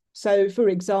 So, for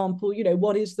example, you know,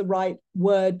 what is the right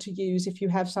word to use if you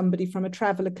have somebody from a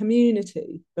traveller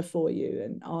community before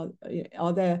you, and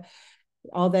are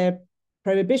there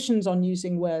prohibitions on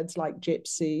using words like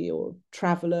gypsy or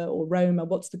traveller or Roma?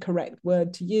 What's the correct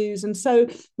word to use? And so,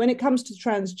 when it comes to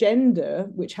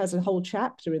transgender, which has a whole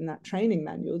chapter in that training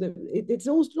manual, it's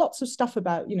all lots of stuff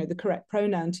about, you know, the correct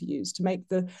pronoun to use to make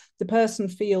the person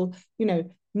feel, you know,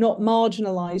 not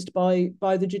marginalised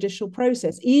by the judicial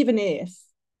process, even if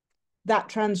that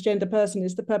transgender person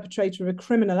is the perpetrator of a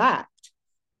criminal act,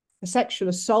 a sexual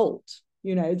assault.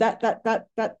 You know, that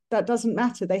doesn't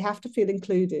matter. They have to feel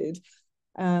included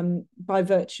by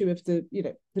virtue of the, you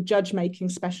know, the judge taking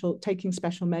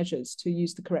special measures to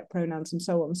use the correct pronouns and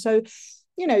so on. So,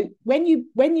 you know, when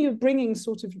you're bringing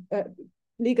sort of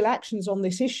legal actions on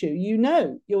this issue, you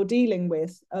know, you're dealing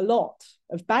with a lot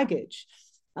of baggage.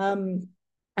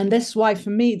 And that's why, for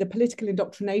me, the political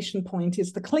indoctrination point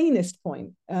is the cleanest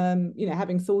point. You know,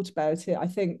 having thought about it, I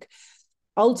think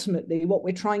ultimately what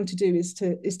we're trying to do is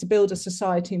to build a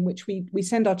society in which we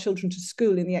send our children to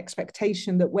school in the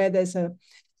expectation that where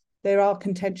there are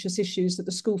contentious issues that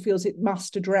the school feels it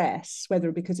must address,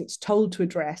 whether because it's told to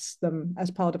address them as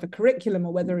part of a curriculum,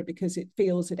 or whether because it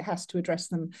feels it has to address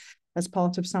them as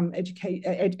part of some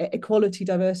equality,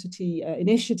 diversity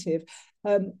initiative,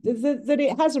 that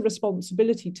it has a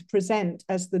responsibility to present,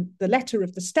 as the letter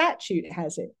of the statute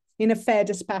has it, in a fair,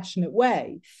 dispassionate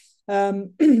way,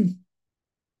 you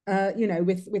know,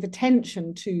 with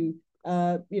attention to, you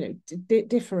know,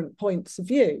 different points of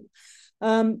view.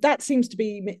 That seems to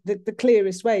be the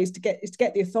clearest way, is to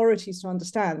get the authorities to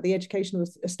understand, the educational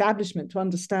establishment to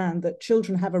understand, that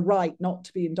children have a right not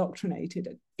to be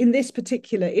indoctrinated. In this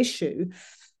particular issue,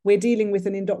 we're dealing with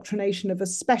an indoctrination of a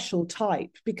special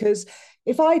type, because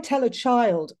if I tell a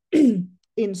child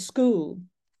in school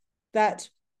that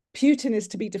Putin is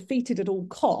to be defeated at all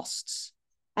costs,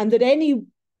 and that any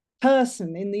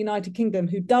person in the United Kingdom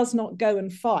who does not go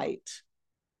and fight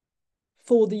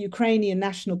for the Ukrainian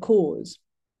national cause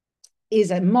is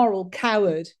a moral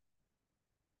coward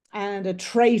and a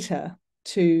traitor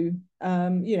to,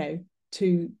 you know,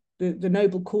 to the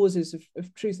noble causes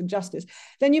of truth and justice,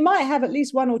 then you might have at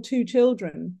least one or two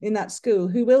children in that school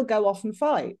who will go off and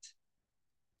fight.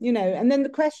 You know, and then the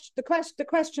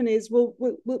question is, well,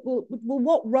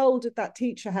 what role did that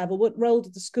teacher have, or what role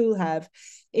did the school have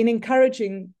in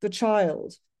encouraging the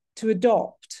child to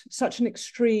adopt such an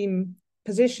extreme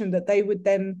position that they would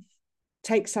then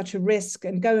take such a risk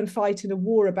and go and fight in a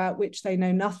war about which they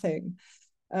know nothing,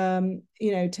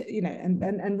 you know,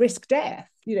 and risk death.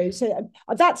 You know, so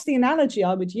that's the analogy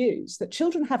I would use, that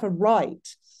children have a right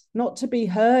not to be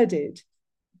herded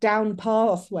down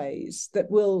pathways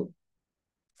that will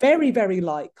very, very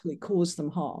likely cause them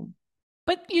harm.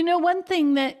 But you know, one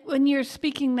thing that when you're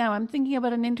speaking now, I'm thinking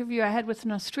about an interview I had with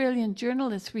an Australian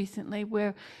journalist recently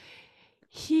where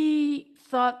he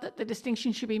thought that the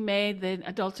distinction should be made that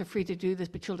adults are free to do this,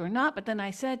 but children are not. But then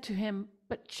I said to him,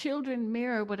 but children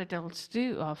mirror what adults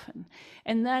do often.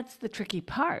 And that's the tricky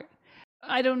part.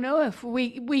 I don't know if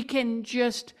we can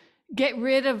just get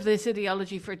rid of this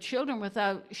ideology for children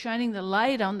without shining the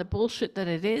light on the bullshit that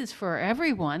it is for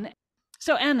everyone.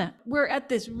 So, Anna, we're at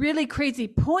this really crazy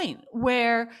point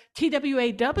where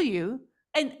TWAW,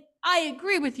 and I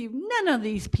agree with you, none of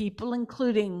these people,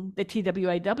 including the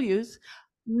TWAWs,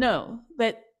 know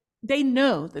that they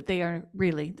are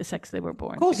really the sex they were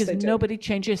born, because nobody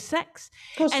changes sex.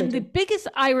 And the biggest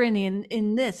irony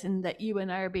in this, and that you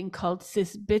and I are being called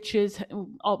cis bitches,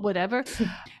 whatever,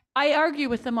 I argue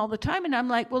with them all the time, and I'm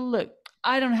like, well, look,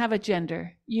 I don't have a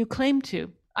gender. You claim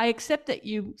to. I accept that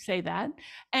you say that,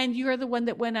 and you are the one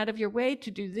that went out of your way to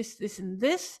do this, this, and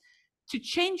this to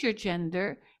change your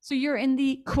gender. So you're in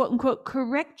the quote unquote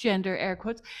correct gender, air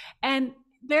quotes, and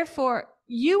therefore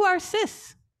you are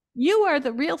cis. You are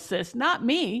the real cis, not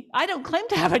me. I don't claim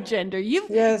to have a gender.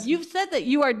 You've said that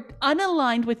you are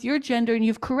unaligned with your gender, and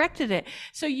you've corrected it.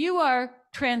 So you are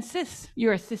trans cis.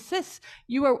 You're a cis.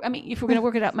 You are. I mean, if we're going to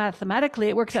work it out mathematically,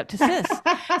 it works out to cis.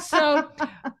 So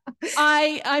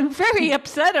I'm very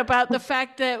upset about the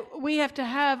fact that we have to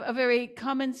have a very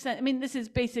common sense. I mean, this is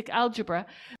basic algebra.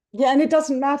 Yeah, and it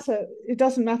doesn't matter. It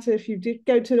doesn't matter if you did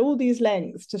go to all these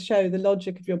lengths to show the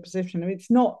logic of your position. I mean,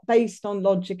 it's not based on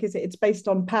logic, is it? It's based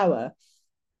on power.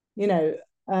 You know,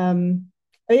 I mean,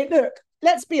 look,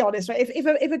 let's be honest, right?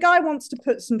 If a guy wants to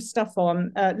put some stuff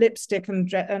on, lipstick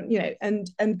and you know,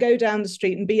 and go down the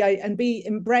street and be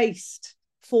embraced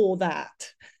for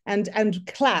that, and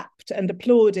clapped and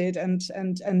applauded and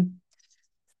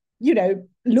you know,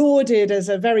 lauded as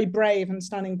a very brave and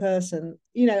stunning person,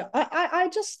 you know, I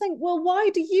just think, well,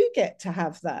 why do you get to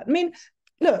have that? I mean,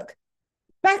 look,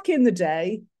 back in the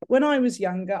day when I was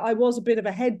younger, I was a bit of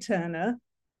a head turner.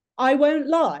 I won't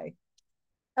lie.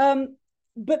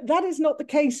 But that is not the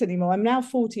case anymore. I'm now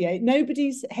 48.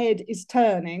 Nobody's head is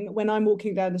turning when I'm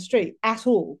walking down the street at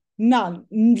all. None,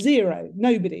 zero,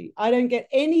 nobody. I don't get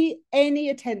any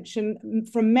attention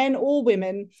from men or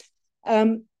women.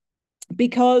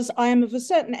 Because I am of a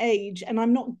certain age and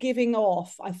I'm not giving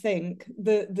off, I think,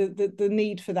 the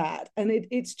need for that. And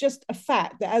it's just a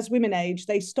fact that as women age,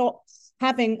 they stop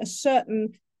having a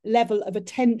certain level of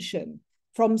attention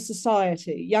from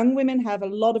society. Young women have a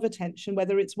lot of attention,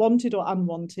 whether it's wanted or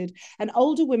unwanted, and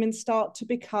older women start to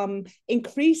become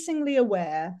increasingly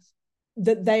aware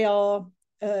that they are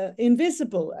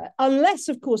invisible, unless,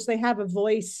 of course, they have a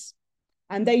voice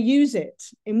and they use it,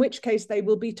 in which case they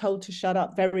will be told to shut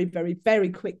up very, very, very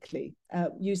quickly,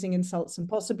 using insults and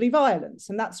possibly violence.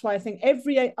 And that's why I think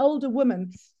every older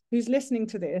woman who's listening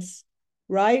to this,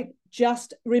 right,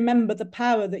 just remember the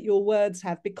power that your words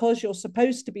have, because you're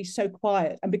supposed to be so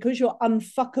quiet, and because you're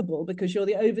unfuckable, because you're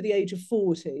over the age of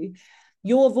 40,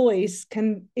 your voice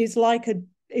is like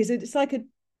a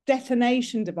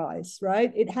detonation device,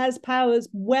 right? It has powers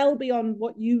well beyond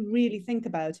what you really think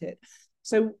about it.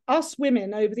 So us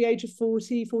women over the age of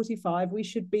 40, 45, we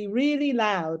should be really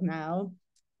loud now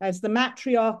as the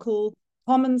matriarchal,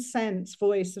 common sense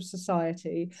voice of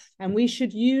society. And we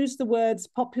should use the words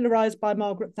popularized by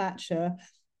Margaret Thatcher.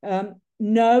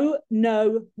 No,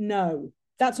 no, no.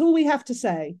 That's all we have to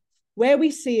say. Where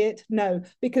we see it, no,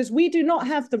 because we do not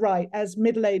have the right as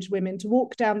middle-aged women to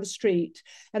walk down the street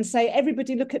and say,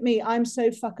 everybody look at me, I'm so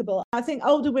fuckable. I think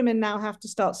older women now have to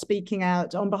start speaking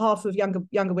out on behalf of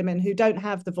younger women who don't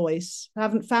have the voice,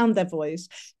 haven't found their voice,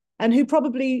 and who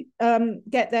probably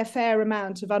get their fair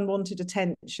amount of unwanted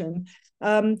attention.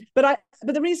 But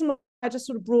the reason I just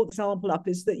sort of brought the example up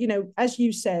is that, you know, as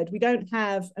you said, we don't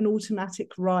have an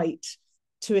automatic right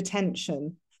to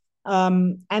attention.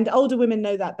 And older women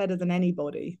know that better than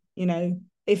anybody. You know,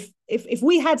 if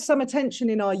we had some attention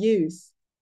in our youth,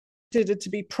 to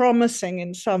be promising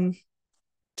in some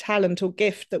talent or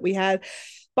gift that we had,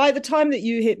 by the time that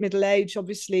you hit middle age,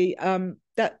 obviously,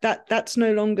 that's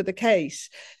no longer the case.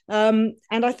 And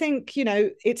I think, you know,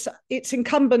 it's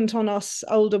incumbent on us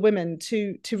older women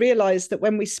to realize that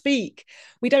when we speak,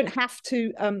 we don't have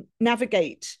to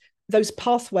navigate those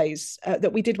pathways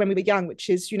that we did when we were young, which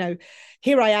is, you know,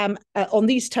 here I am on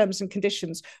these terms and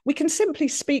conditions. We can simply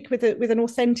speak with an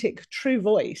authentic, true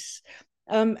voice,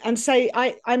 and say,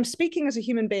 I'm speaking as a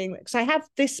human being because I have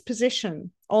this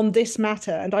position on this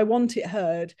matter and I want it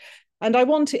heard. And I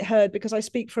want it heard because I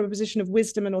speak from a position of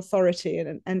wisdom and authority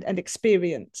and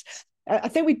experience. I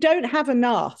think we don't have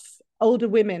enough older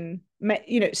women,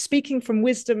 you know, speaking from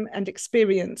wisdom and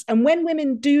experience. And when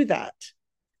women do that,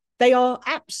 They are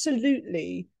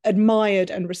absolutely admired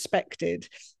and respected,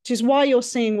 which is why you're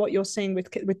seeing what you're seeing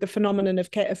with the phenomenon of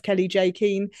Kelly J.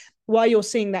 Keane, why you're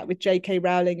seeing that with J.K.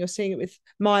 Rowling, you're seeing it with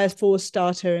Maya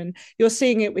Forstater, and you're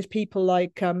seeing it with people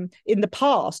like, in the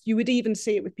past, you would even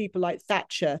see it with people like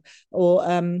Thatcher or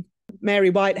Mary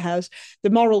Whitehouse,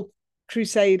 the moral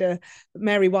crusader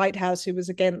Mary Whitehouse, who was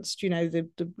against,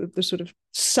 the sort of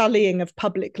sullying of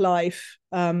public life,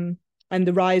 and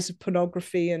the rise of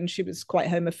pornography, and she was quite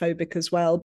homophobic as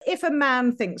well. If a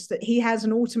man thinks that he has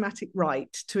an automatic right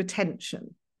to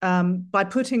attention by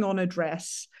putting on a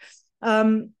dress,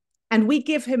 and we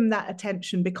give him that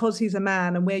attention because he's a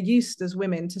man, and we're used as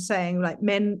women to saying, like,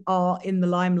 men are in the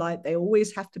limelight, they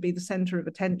always have to be the center of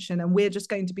attention, and we're just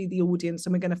going to be the audience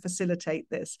and we're going to facilitate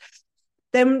this,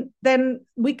 then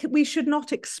we should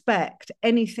not expect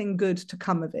anything good to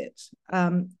come of it.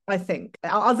 I think,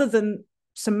 other than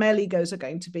some male egos are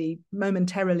going to be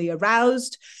momentarily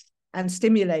aroused and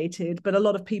stimulated, but a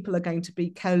lot of people are going to be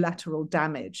collateral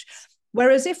damage.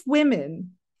 Whereas if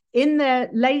women in their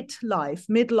late life,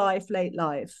 midlife, late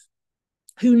life,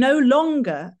 who no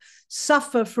longer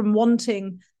suffer from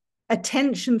wanting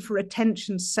attention for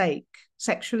attention's sake,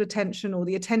 sexual attention, or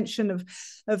the attention of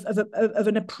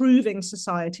an approving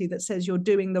society that says you're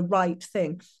doing the right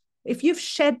thing, if you've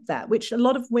shed that, which a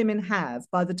lot of women have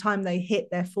by the time they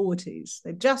hit their 40s,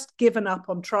 they've just given up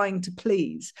on trying to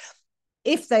please,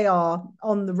 if they are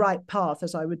on the right path,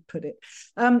 as I would put it,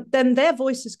 then their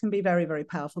voices can be very, very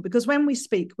powerful. Because when we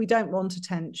speak, we don't want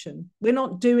attention. We're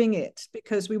not doing it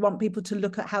because we want people to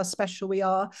look at how special we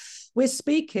are. We're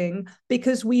speaking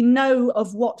because we know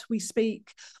of what we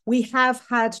speak. We have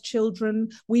had children.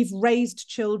 We've raised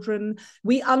children.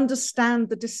 We understand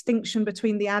the distinction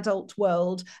between the adult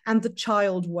world and the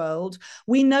child world.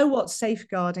 We know what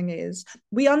safeguarding is.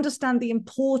 We understand the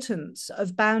importance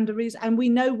of boundaries, and we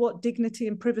know what dignity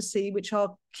and privacy, which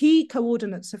are key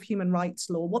coordinates of human rights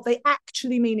law, what they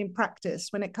actually mean in practice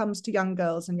when it comes to young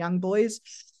girls and young boys,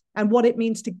 and what it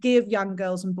means to give young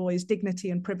girls and boys dignity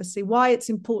and privacy, why it's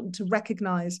important to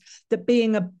recognize that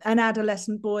being an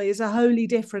adolescent boy is a wholly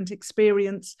different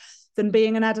experience than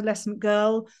being an adolescent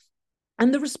girl,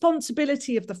 and the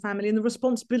responsibility of the family and the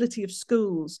responsibility of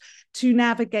schools to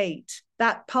navigate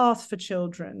that path for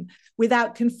children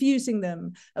without confusing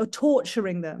them or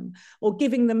torturing them or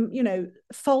giving them,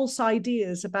 false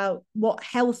ideas about what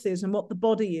health is and what the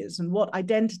body is and what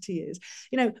identity is.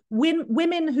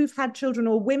 Women who've had children,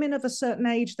 or women of a certain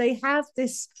age, they have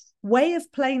this way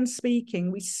of plain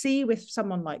speaking, we see with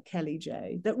someone like Kelly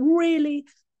J, that really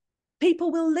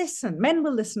people will listen. Men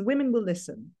will listen, women will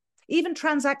listen. Even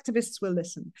trans activists will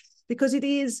listen, because it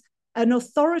is an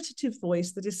authoritative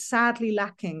voice that is sadly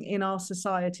lacking in our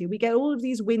society. We get all of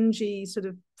these whingy sort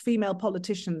of female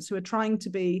politicians who are trying to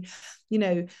be,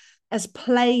 as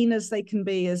plain as they can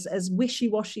be, as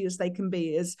wishy-washy as they can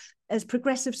be, as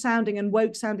progressive sounding and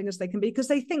woke sounding as they can be, because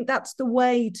they think that's the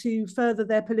way to further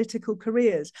their political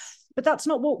careers. But that's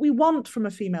not what we want from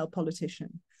a female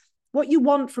politician. What you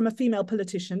want from a female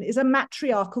politician is a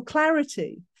matriarchal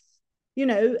clarity.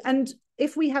 And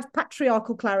if we have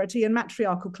patriarchal clarity and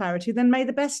matriarchal clarity, then may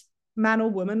the best man or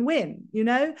woman win,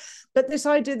 But this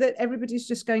idea that everybody's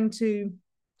just going to,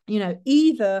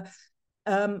 either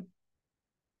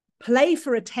play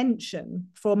for attention,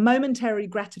 for momentary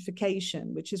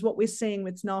gratification, which is what we're seeing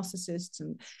with narcissists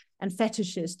and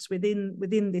fetishists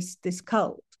within this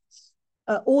cult,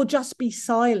 or just be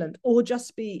silent, or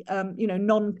just be,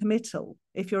 non-committal,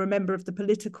 if you're a member of the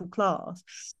political class,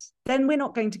 then we're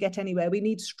not going to get anywhere. We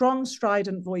need strong,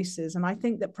 strident voices. And I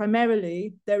think that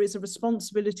primarily there is a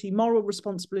responsibility, moral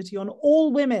responsibility, on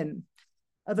all women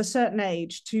of a certain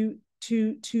age to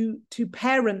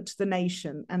parent the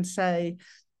nation and say,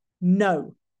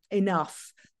 no,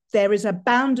 enough. There is a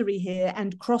boundary here,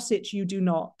 and cross it you do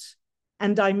not.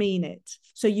 And I mean it.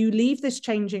 So you leave this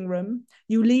changing room,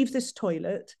 you leave this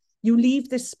toilet, you leave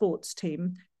this sports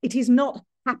team. It is not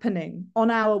happening on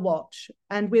our watch,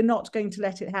 and we're not going to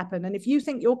let it happen. And if you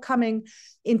think you're coming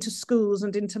into schools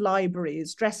and into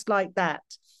libraries dressed like that,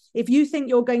 if you think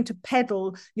you're going to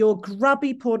peddle your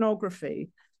grubby pornography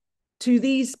to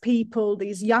these people,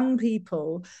 these young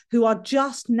people who are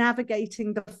just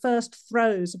navigating the first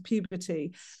throes of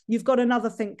puberty, you've got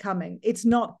another thing coming. It's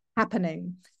not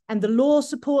happening. And the law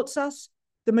supports us,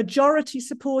 the majority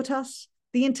support us,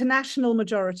 the international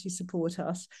majority support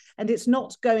us, and it's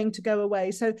not going to go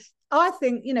away. So I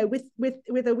think, with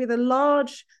a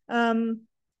large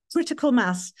critical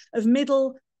mass of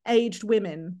middle-aged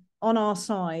women on our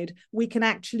side, we can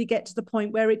actually get to the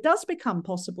point where it does become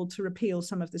possible to repeal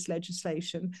some of this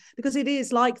legislation, because it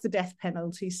is, like the death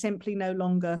penalty, simply no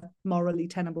longer morally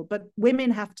tenable. But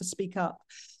women have to speak up.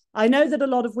 I know that a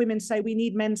lot of women say we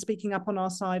need men speaking up on our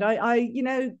side.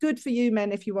 Good for you,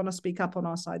 men, if you want to speak up on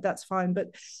our side, that's fine.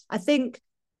 But I think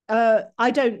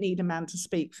I don't need a man to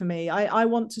speak for me. I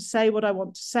want to say what I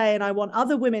want to say, and I want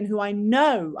other women who I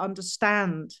know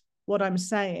understand what I'm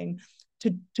saying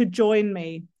to join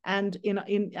me and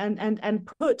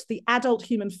put the adult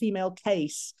human female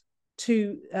case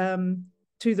to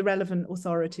the relevant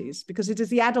authorities, because it is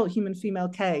the adult human female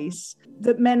case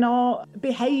that men are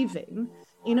behaving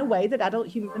in a way that adult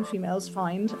human females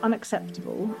find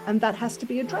unacceptable, and that has to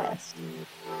be addressed.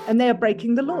 And they are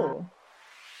breaking the law.